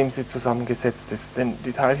 aus dem sie zusammengesetzt ist, denn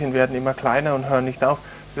die Teilchen werden immer kleiner und hören nicht auf.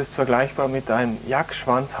 Es ist vergleichbar mit einem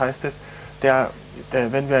Jagdschwanz, heißt es,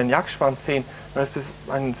 wenn wir einen Jagdschwanz sehen, dann ist es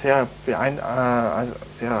ein sehr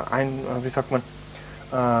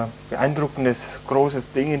beeindruckendes,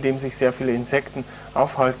 großes Ding, in dem sich sehr viele Insekten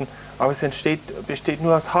aufhalten, aber es besteht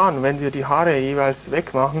nur aus Haaren. Wenn wir die Haare jeweils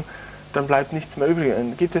wegmachen, dann bleibt nichts mehr übrig,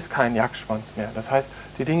 dann gibt es keinen Jagdschwanz mehr. Das heißt,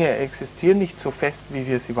 die Dinge existieren nicht so fest, wie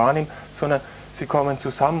wir sie wahrnehmen, sondern sie kommen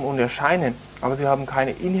zusammen und erscheinen, aber sie haben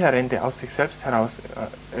keine inhärente, aus sich selbst heraus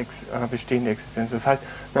bestehende Existenz. Das heißt,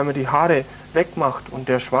 wenn man die Haare wegmacht und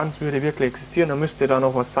der Schwanz würde wirklich existieren, dann müsste da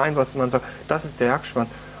noch was sein, was man sagt, das ist der Jagdschwanz.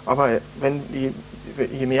 Aber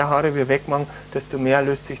je mehr Haare wir wegmachen, desto mehr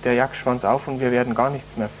löst sich der Jagdschwanz auf und wir werden gar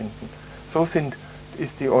nichts mehr finden. So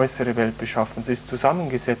ist die äußere Welt beschaffen. Sie ist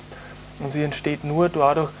zusammengesetzt und sie entsteht nur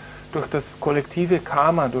dadurch, durch das kollektive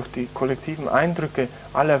Karma, durch die kollektiven Eindrücke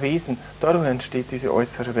aller Wesen. Dadurch entsteht diese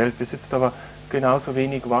äußere Welt, besitzt aber genauso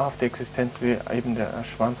wenig wahrhafte Existenz wie eben der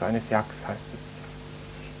Schwanz eines Jagds, heißt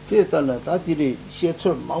es. 때는 다들이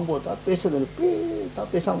시에처 망보다 빼서는 빼다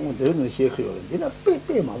빼상은 되는 시에요. 내가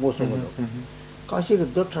빼 망보서는 가시가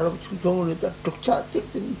더처럼 충동을 했다. 독차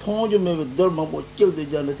찍든 통어좀에 덜 망보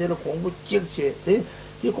찍되잖아. 내가 공부 찍지.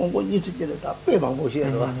 이 공부 이치는 다빼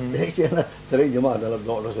망보시야 봐. 내게는 들이 좀 알아서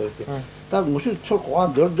놀아서 이렇게. 다 무슨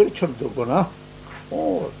철고한 덜 철도거나.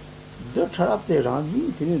 저 차랍대랑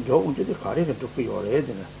이 되는 저 운전이 가리가 듣고 요래야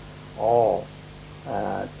되나.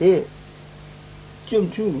 대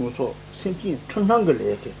정중으로서 생긴 천상 걸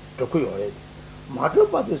이렇게 듣고 요래야 돼.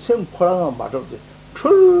 맞아봐도 생 포랑아 맞아도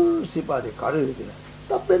철시바디 가려야 되나.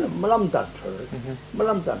 답변은 말람단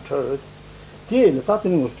철. 뒤에는 다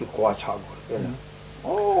되는 것도 고아 차고 그러나.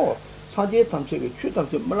 사제 탐색에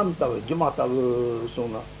추탐색 말람다고 지마다고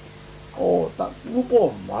소나. 딱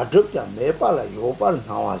무보 맞았다 매발라 요발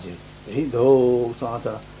나와지. 이도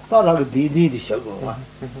사다 따라가 디디디 셔고나.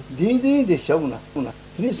 디디디 셔고나.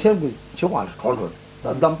 이 생부 정말 걸어.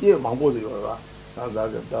 나 담지에 망보도 요라.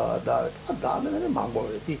 다다는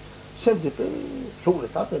망보지. 생부 때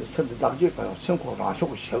속을 따뜻히 생부 담지에 가서 생고라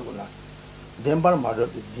속을 셔고나. 덴발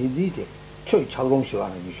맞았다 디디디 초이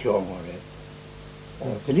차롱시와는 이쇼고래.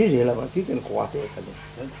 드리리라 바티는 고아테 가지.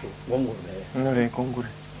 공부네. 네, 공부래.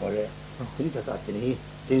 그래. 그러니까 같더니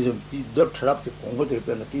대좀 더 트랍지 공부들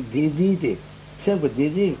빼는 디디디 생부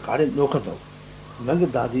디디 가래 놓고도 뭔가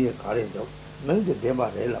다디에 가래도 뭔가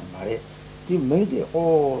대마래라 말해 이 뭔데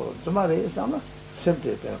정말에 삼아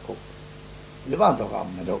생부 빼고 일반도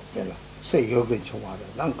가면도 빼라 세 요근 총화다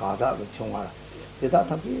난 가다가 총화라 대다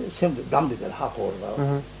탐지 생부 남들 하고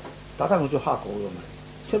그러다 다다는 좀 하고 그러면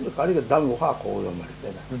생부 가리가 담고 하고 그러면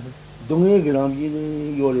빼라 동해기랑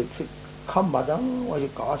이 요리 칸마당 와서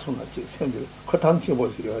가서나 생들 커탕치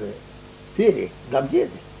보시려 그래. 뒤에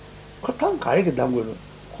남제데. 커탕 가리게 담고는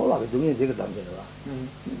콜라가 등에 되게 담잖아.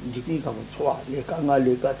 이게 가면 좋아. 내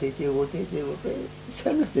깡알리가 대제고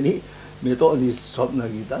생들이 메도니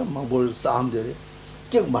섭나기다. 막볼 싸움들이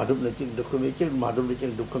즉 마름네 즉 넣으면 즉 마름네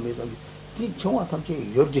즉 넣으면 이 정화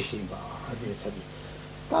탐지 열지신 봐. 하지 자기.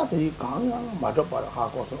 다들이 강양 맞아봐라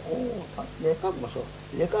하고서 내가 무서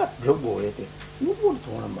내가 저거에 돼 누구를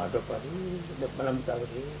통하는 맞아봐라 내 말합니다 그래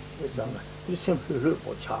했잖아 이 샘플을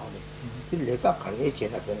못 차오네 이 내가 가게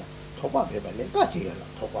제가 되나 토바해봐 내가 지어라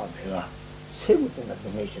토바해봐 세무 때나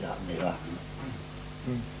동해시라 내가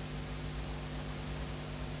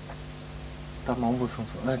Da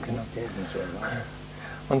genau.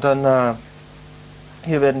 Und dann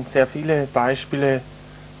hier werden sehr viele Beispiele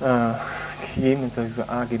gegeben,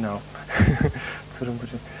 genau.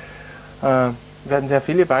 Werden sehr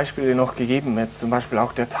viele Beispiele noch gegeben, jetzt zum Beispiel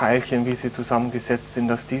auch der Teilchen, wie sie zusammengesetzt sind,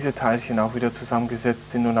 dass diese Teilchen auch wieder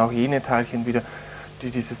zusammengesetzt sind und auch jene Teilchen wieder, die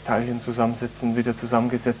dieses Teilchen zusammensetzen, wieder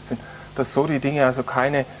zusammengesetzt sind, dass so die Dinge also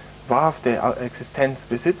keine wahrhafte Existenz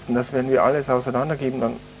besitzen, dass wenn wir alles auseinandergeben,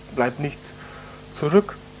 dann bleibt nichts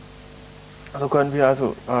zurück. Also können wir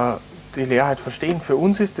also die Leerheit verstehen. Für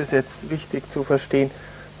uns ist es jetzt wichtig zu verstehen,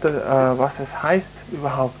 was es heißt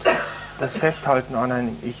überhaupt, das Festhalten an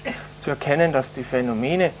einem Ich, zu erkennen, dass die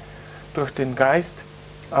Phänomene durch den Geist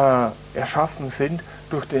erschaffen sind,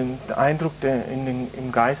 durch den Eindruck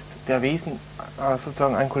im Geist der Wesen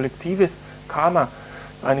sozusagen ein kollektives Karma,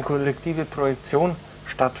 eine kollektive Projektion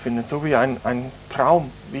stattfindet, so wie ein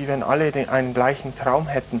Traum, wie wenn alle einen gleichen Traum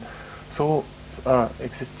hätten, so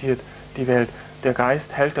existiert die Welt. Der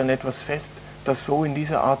Geist hält an etwas fest, das so in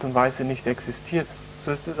dieser Art und Weise nicht existiert.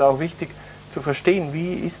 So ist es auch wichtig zu verstehen,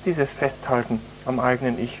 wie ist dieses Festhalten am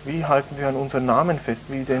eigenen Ich, wie halten wir an unseren Namen fest,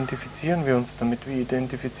 wie identifizieren wir uns damit, wie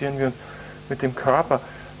identifizieren wir uns mit dem Körper,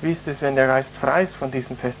 wie ist es, wenn der Geist frei ist von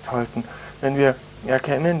diesem Festhalten, wenn wir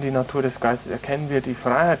erkennen die Natur des Geistes, erkennen wir die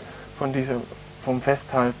Freiheit vom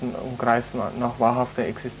Festhalten und greifen nach wahrhafter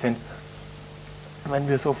Existenz. Wenn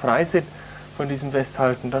wir so frei sind von diesem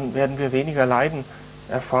Festhalten, dann werden wir weniger Leiden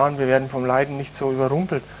erfahren, wir werden vom Leiden nicht so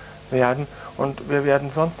überrumpelt werden und wir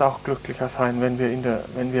werden sonst auch glücklicher sein, wenn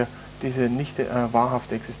wir diese nicht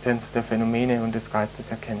wahrhafte Existenz der Phänomene und des Geistes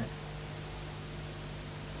erkennen.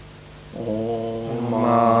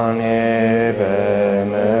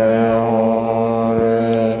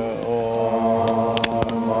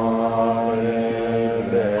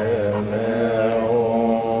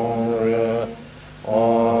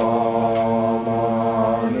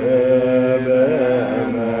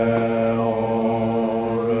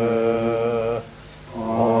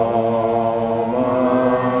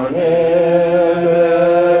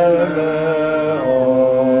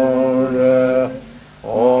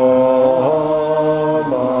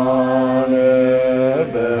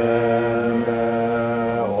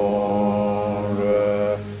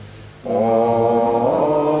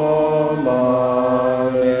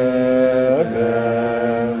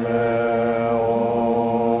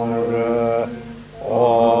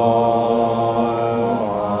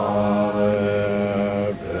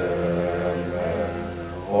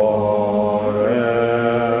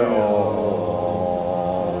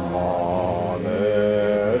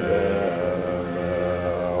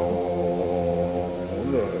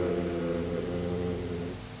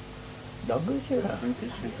 Dankeschön.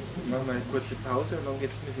 Dankeschön. Machen wir eine kurze Pause und dann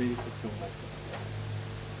geht's mit Meditation weiter.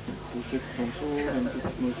 Du sitzt dann so, dann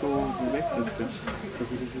sitzt man so, du wechselst ja.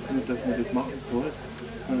 Also das ist nicht, dass man das machen soll,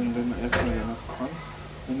 sondern wenn man erstmal was kann.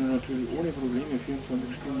 Wenn du natürlich ohne Probleme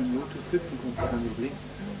 24 Stunden im Lotus sitzen kannst, kein Problem.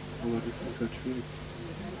 Aber das ist halt schwierig.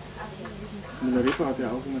 Das Milarepa hat ja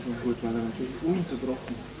auch immer schon gut, weil er natürlich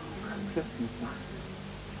ununterbrochen gesessen ist.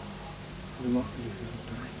 Wir machen das ja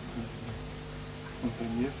nicht. Und bei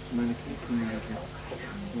mir ist meine Knie natürlich.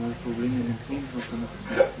 Wenn man Probleme mit den Knien hat, dann ist es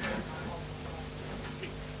nicht gut.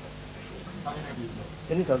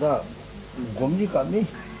 Teni tada gomji kami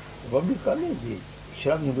ji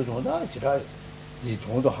shirab nyingbo chungda chira ji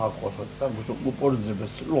chungdo ha koso ta musu upor zibe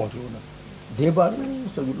lo chungda deba ni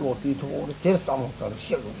sogi lo ti chungda tere samo tara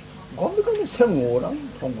shego gomji kami sengo rang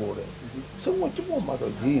chunggo re sengo chibo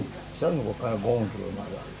mato ji shirab nyingbo kaya gong chungdo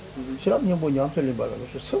mara shirab nyingbo nyamse limba ra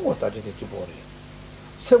sengo tachi de chibo re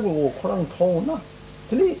sengo go korang tong na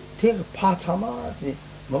teni tega pa chama ji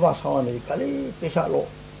maba sawa me kali pesha lo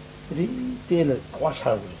때를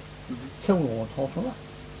과샤고 생각을 통해서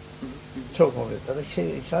저거를 다들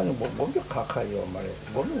시장에 뭔가 가까이요 말에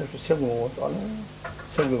뭔가 생각을 또는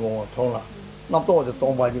생각을 통나 남도 어디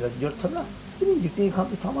동반이가 좋더라 이제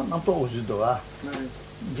가면 사만 남도 오지도 와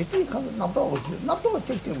이제 가면 남도 오지 남도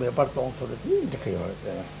어떻게 왜 발동 소리 이렇게 해요.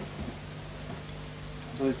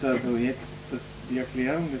 So ist also jetzt die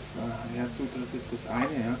Erklärung des Herzsutras ist das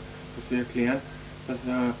eine, ja, dass wir erklären, dass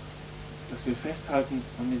wir festhalten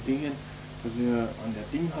an den Dingen, dass wir an der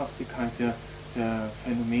Dinghaftigkeit der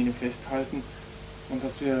Phänomene festhalten und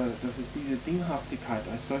dass es diese Dinghaftigkeit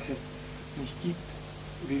als solches nicht gibt,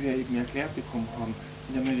 wie wir eben erklärt bekommen haben.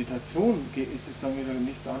 In der Meditation ist es dann wieder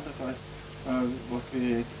nichts anderes als, was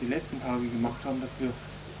wir jetzt die letzten Tage gemacht haben, dass wir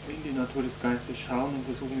in die Natur des Geistes schauen und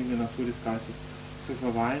versuchen in der Natur des Geistes zu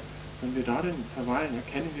verweilen. Wenn wir darin verweilen,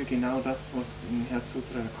 erkennen wir genau das, was im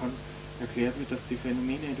Herzsutra erklärt wird, dass die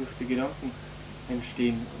Phänomene durch die Gedanken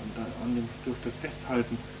entstehen und durch das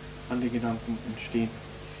Festhalten an den Gedanken entstehen.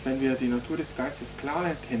 Wenn wir die Natur des Geistes klar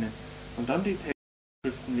erkennen und dann die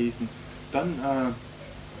Textschriften lesen, dann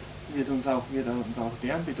wird uns auch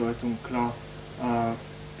deren Bedeutung klar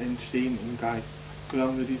entstehen im Geist.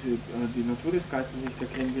 Solange wir die Natur des Geistes nicht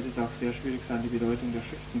erkennen, wird es auch sehr schwierig sein, die Bedeutung der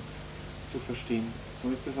Schriften zu verstehen. So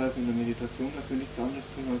ist es also in der Meditation, dass wir nichts anderes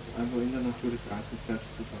tun, als einfach in der Natur des Geistes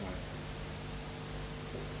selbst zu verweilen.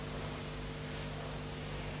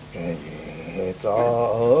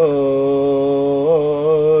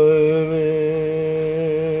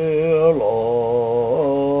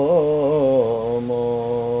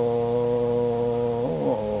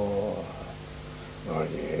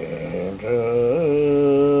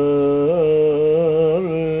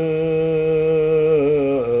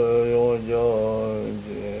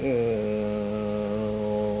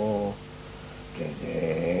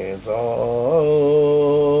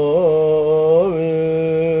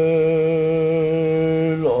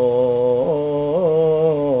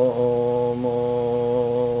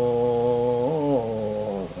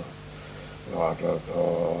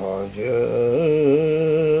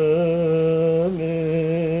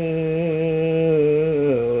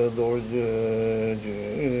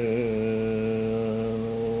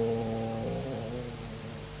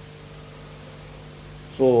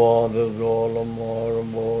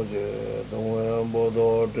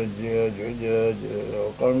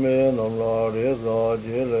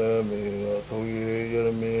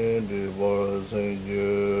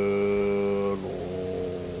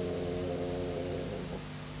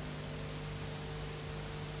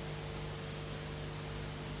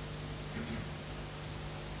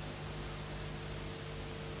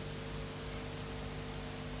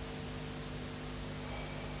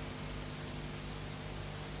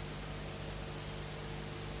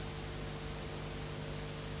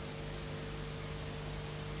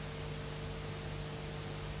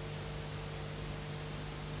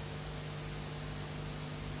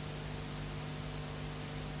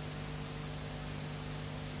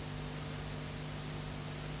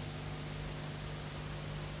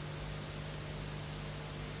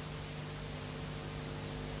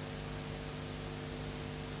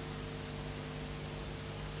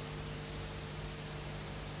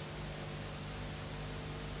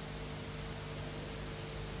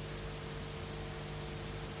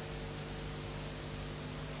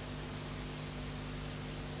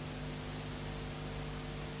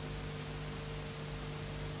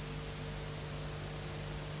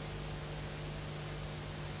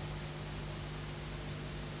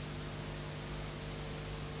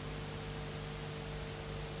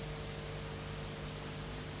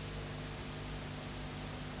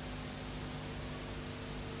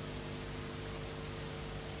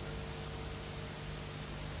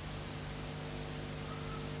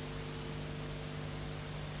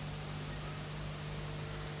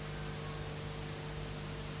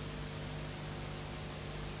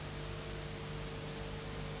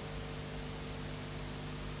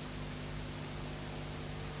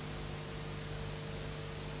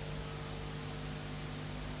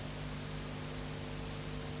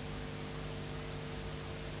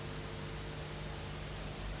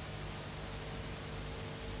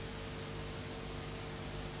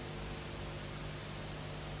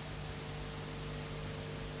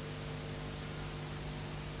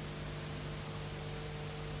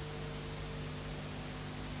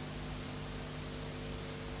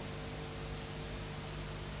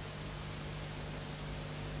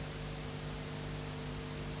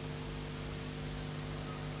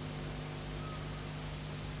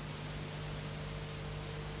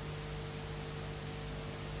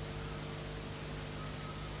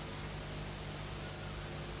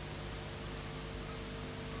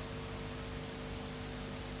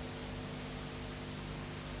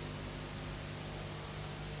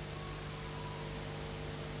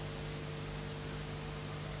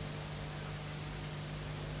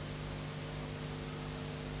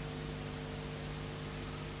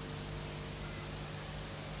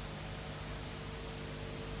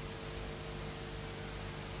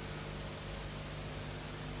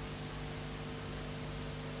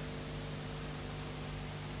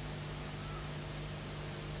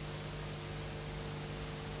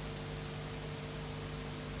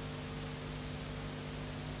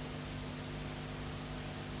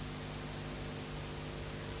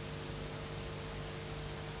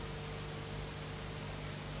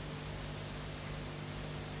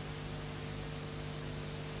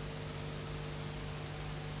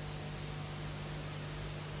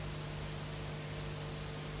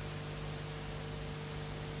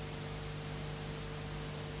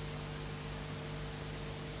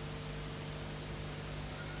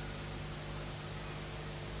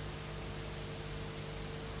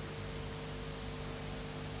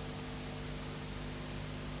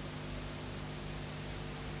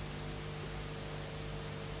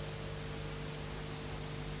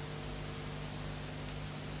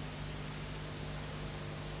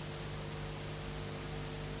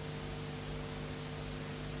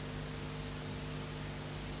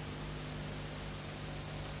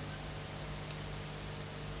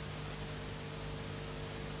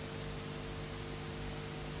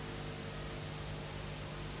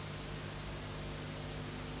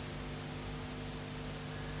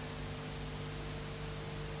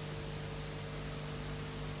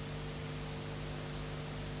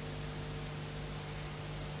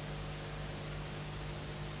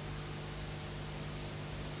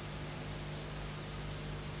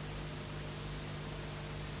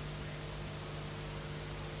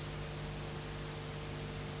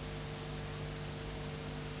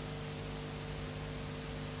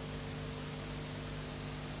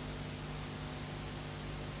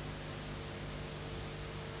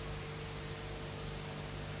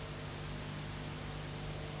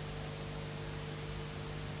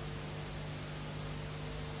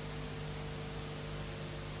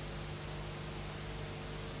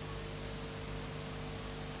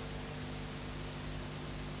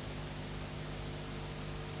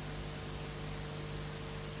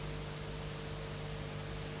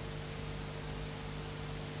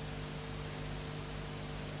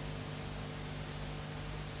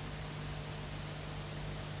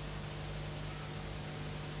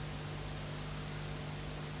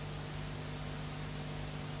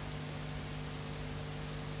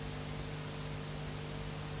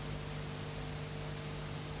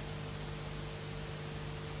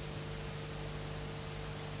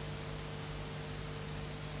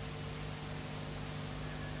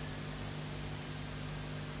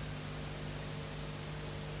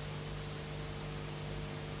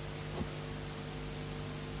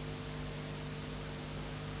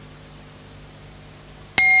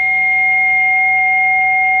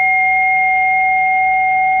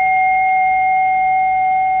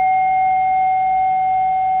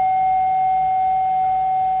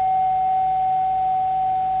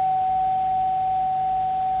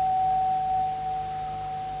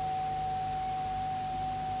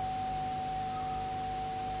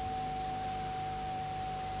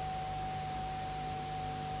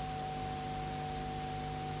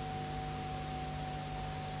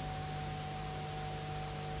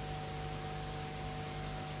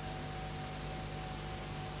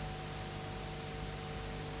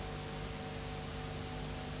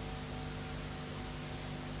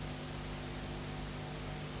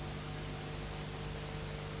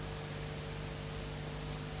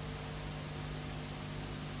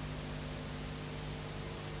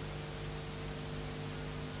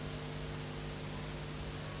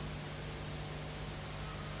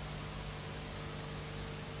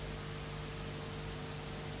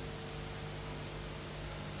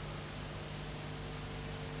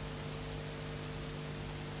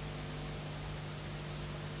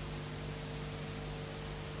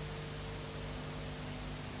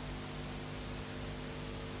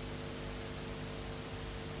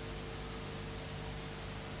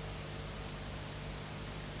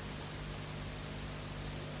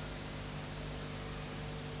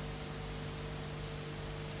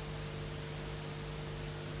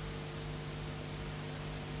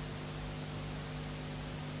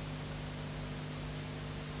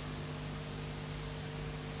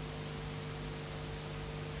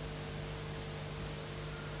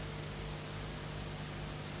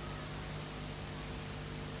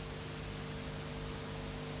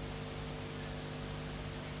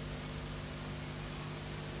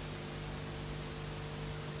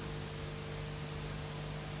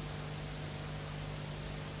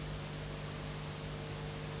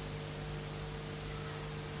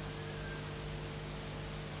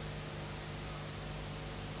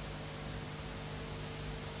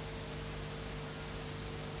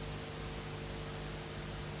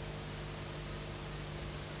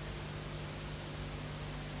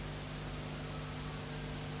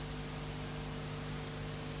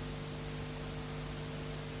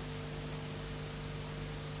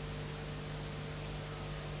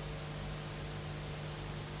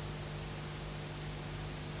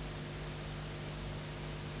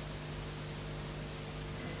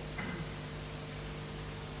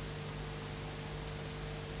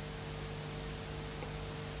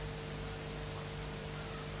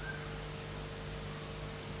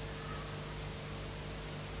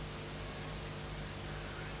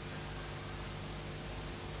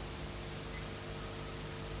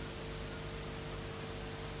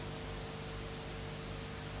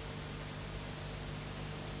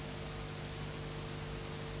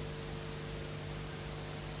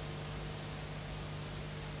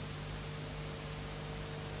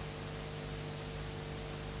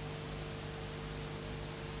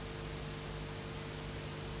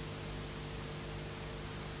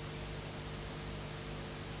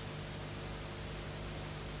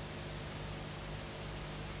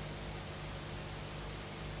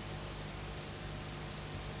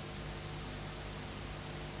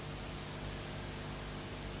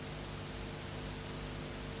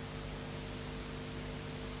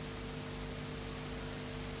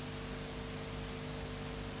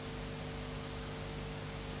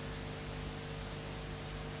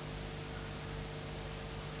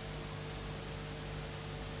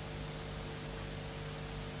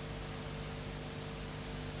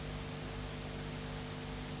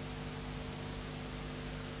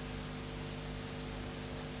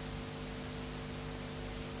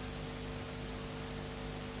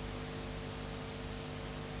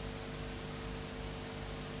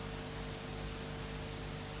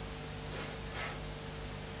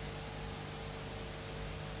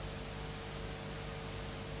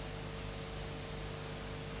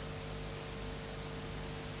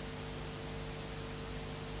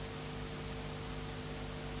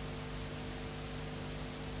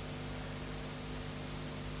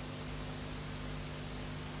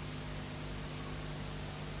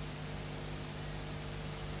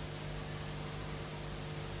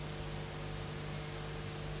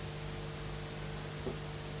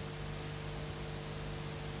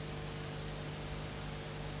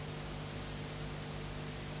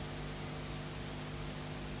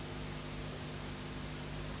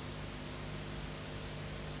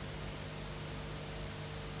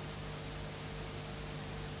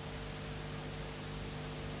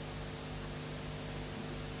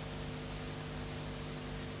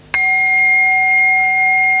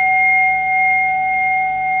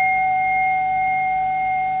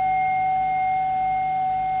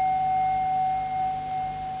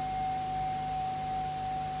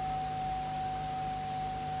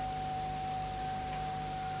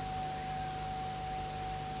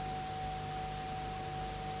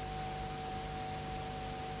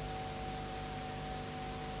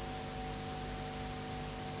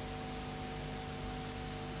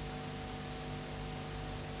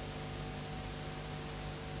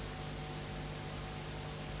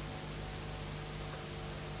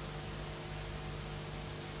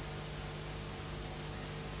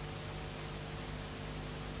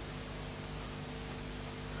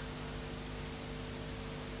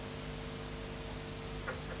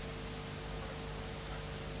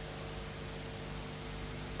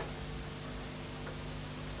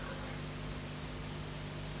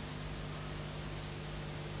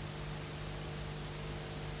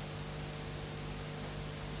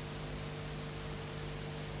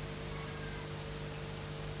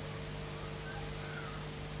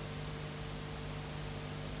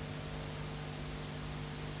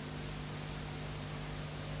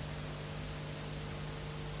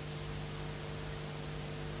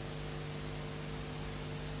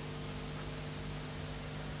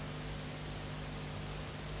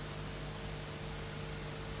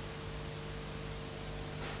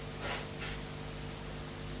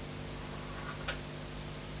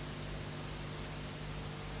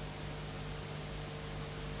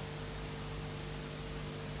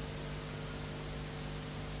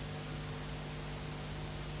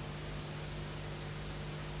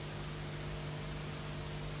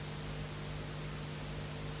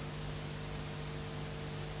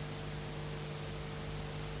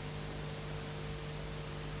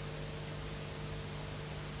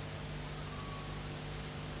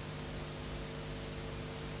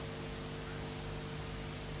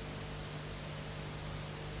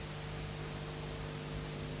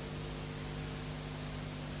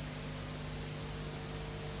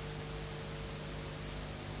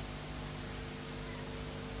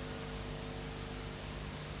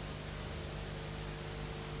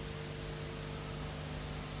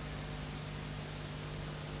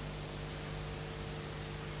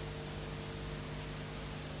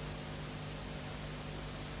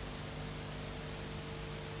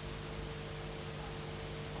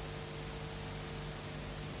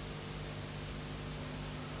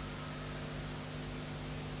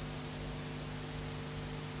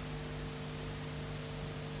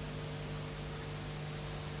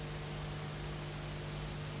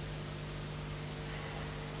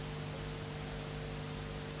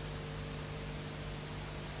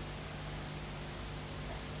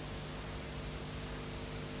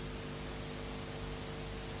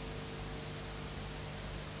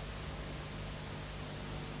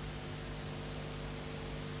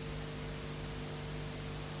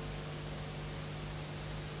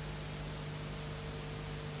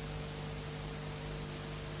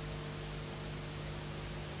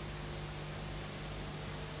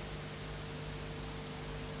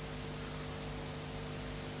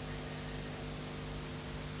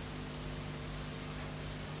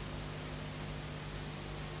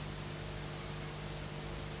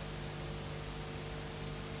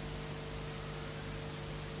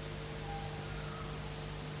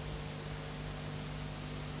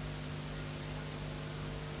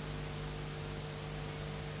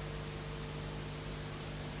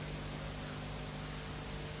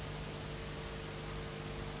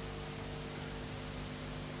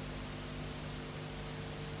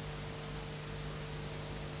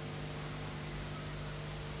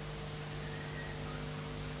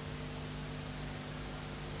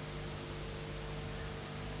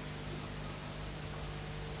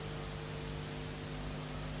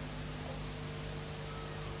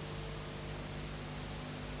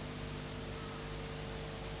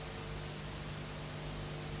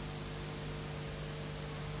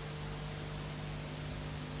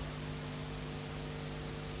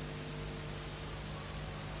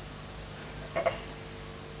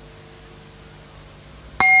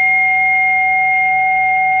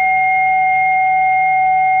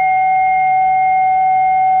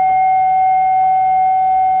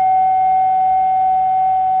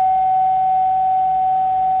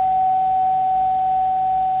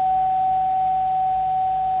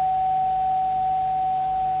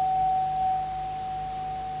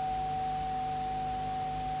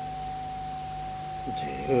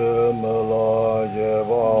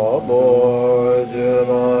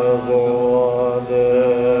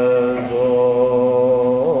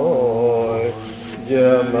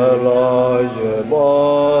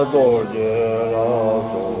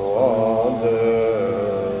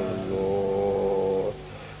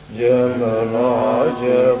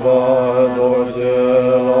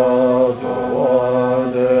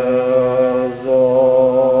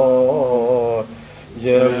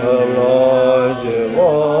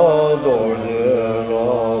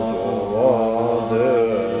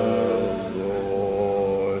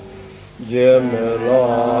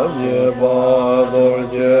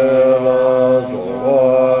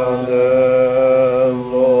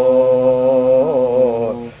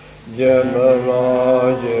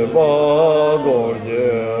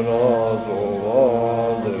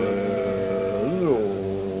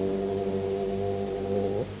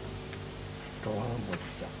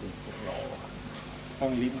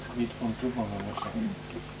 Ein Lebensgebiet von Dummungen wahrscheinlich.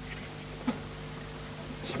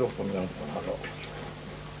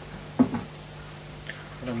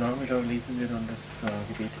 Und am Nachmittag lesen wir dann das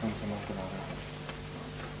Gebet von Samantabhadra.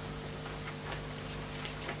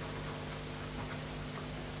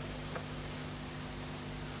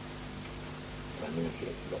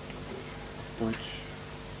 Deutsch.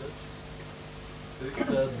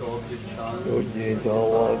 Yogi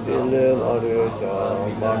Jawa Dile Arya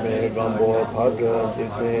Mame Gambo Padra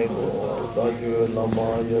Titego Taju Lama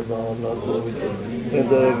Yadana Tuji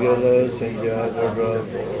Gele Singya Gadra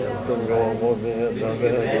Tungo Mobe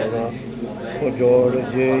Davera Ujor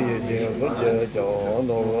Ji Ji Vajja Jawa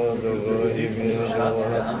Nova Dugo Ibi Jawa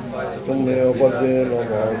Tumne Bade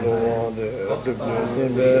Lama Jawa De Tupje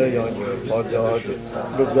Nimbe Yange Paja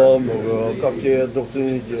Dugo Mugo Kapje Dukti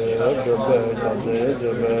Je Dube Jade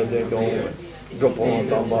Dube De Gong Gopon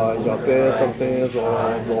Tamba Yape Tamte Zoa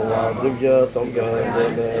Zoa Divya Tamga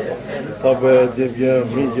Debe Sabe Divya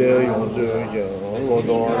Mije Yonzu Yang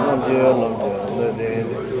Lodo Namje Namje Nede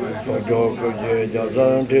Sojo Kuje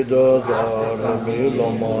Jazan Tida Zara Mi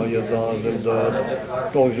Lama Yaza Zinda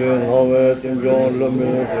Tongshin Hawe Timjon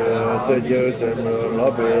Lame Teje Teme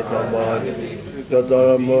Labe Tamba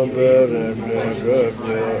Yatara Mbe Rembe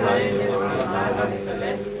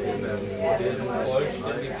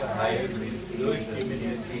durch die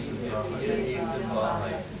Medizin der wiedergebenden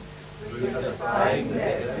Wahrheit, durch das Zeigen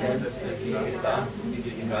der Essenz der vier Gedanken, die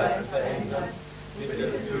den Geist verändern,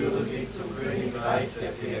 bitte führe sie zum Königreich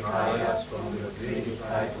der vier Kayas von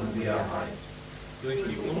Glückseligkeit und Leerheit. Durch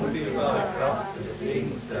die unfehlbare Kraft des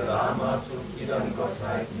Segens der Lamas und inneren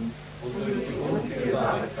Gottheiten und durch die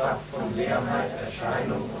unfehlbare Kraft von Leerheit,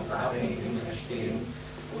 Erscheinung und abhängigem Verstehen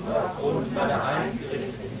und aufgrund meiner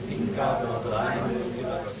eingerichteten Hingabe und reinen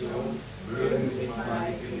Motivation mögen sich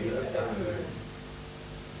meine Gebete erfüllen.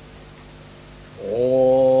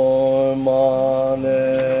 Om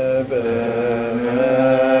Mane Beme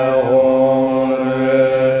Hore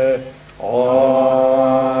Om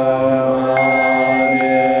Mane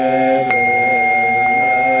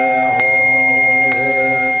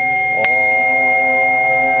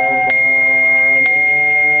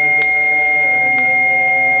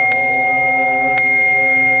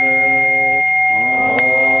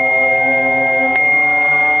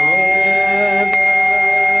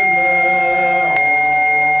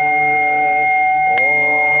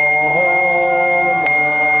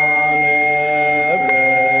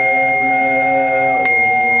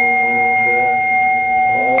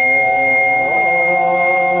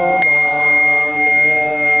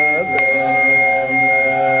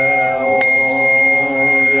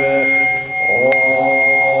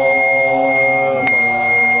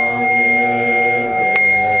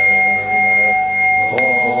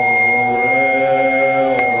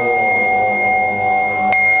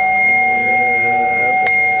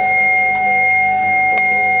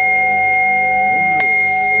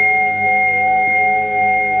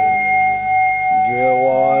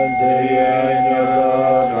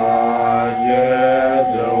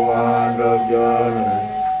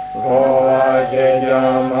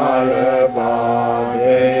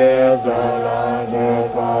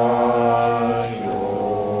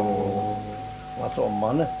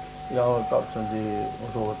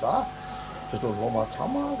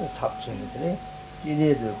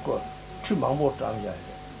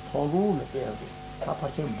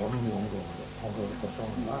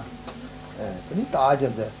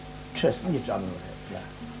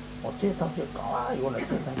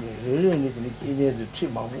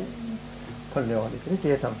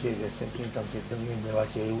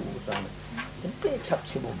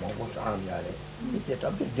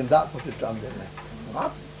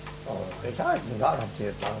배차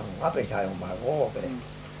나한테 앞에 차용 말고 배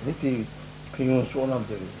밑에 비용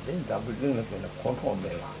소남들이 진짜 불능을 그냥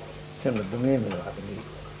kontrol해. sempre dominio hatten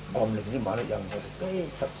die meine Jahre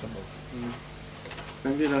ich habe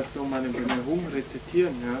Wenn wir das so mal in Bemerkung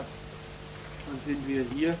rezitieren, ja, dann sind wir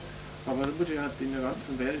hier. Aber Rinpoche hat in der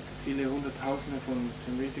ganzen Welt viele Hunderttausende von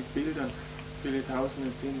Chinesisch Bildern, viele Tausende,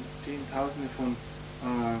 Zehntausende von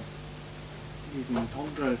diesen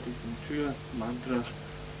Tondra, diesen Tür-Mantra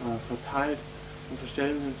verteilt. Und so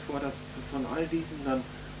stellen wir uns vor, dass von all diesen dann,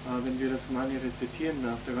 wenn wir das Mani rezitieren,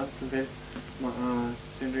 auf der ganzen Welt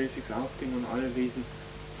Chinesisch ausging und alle Wesen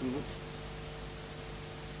zum Nutzen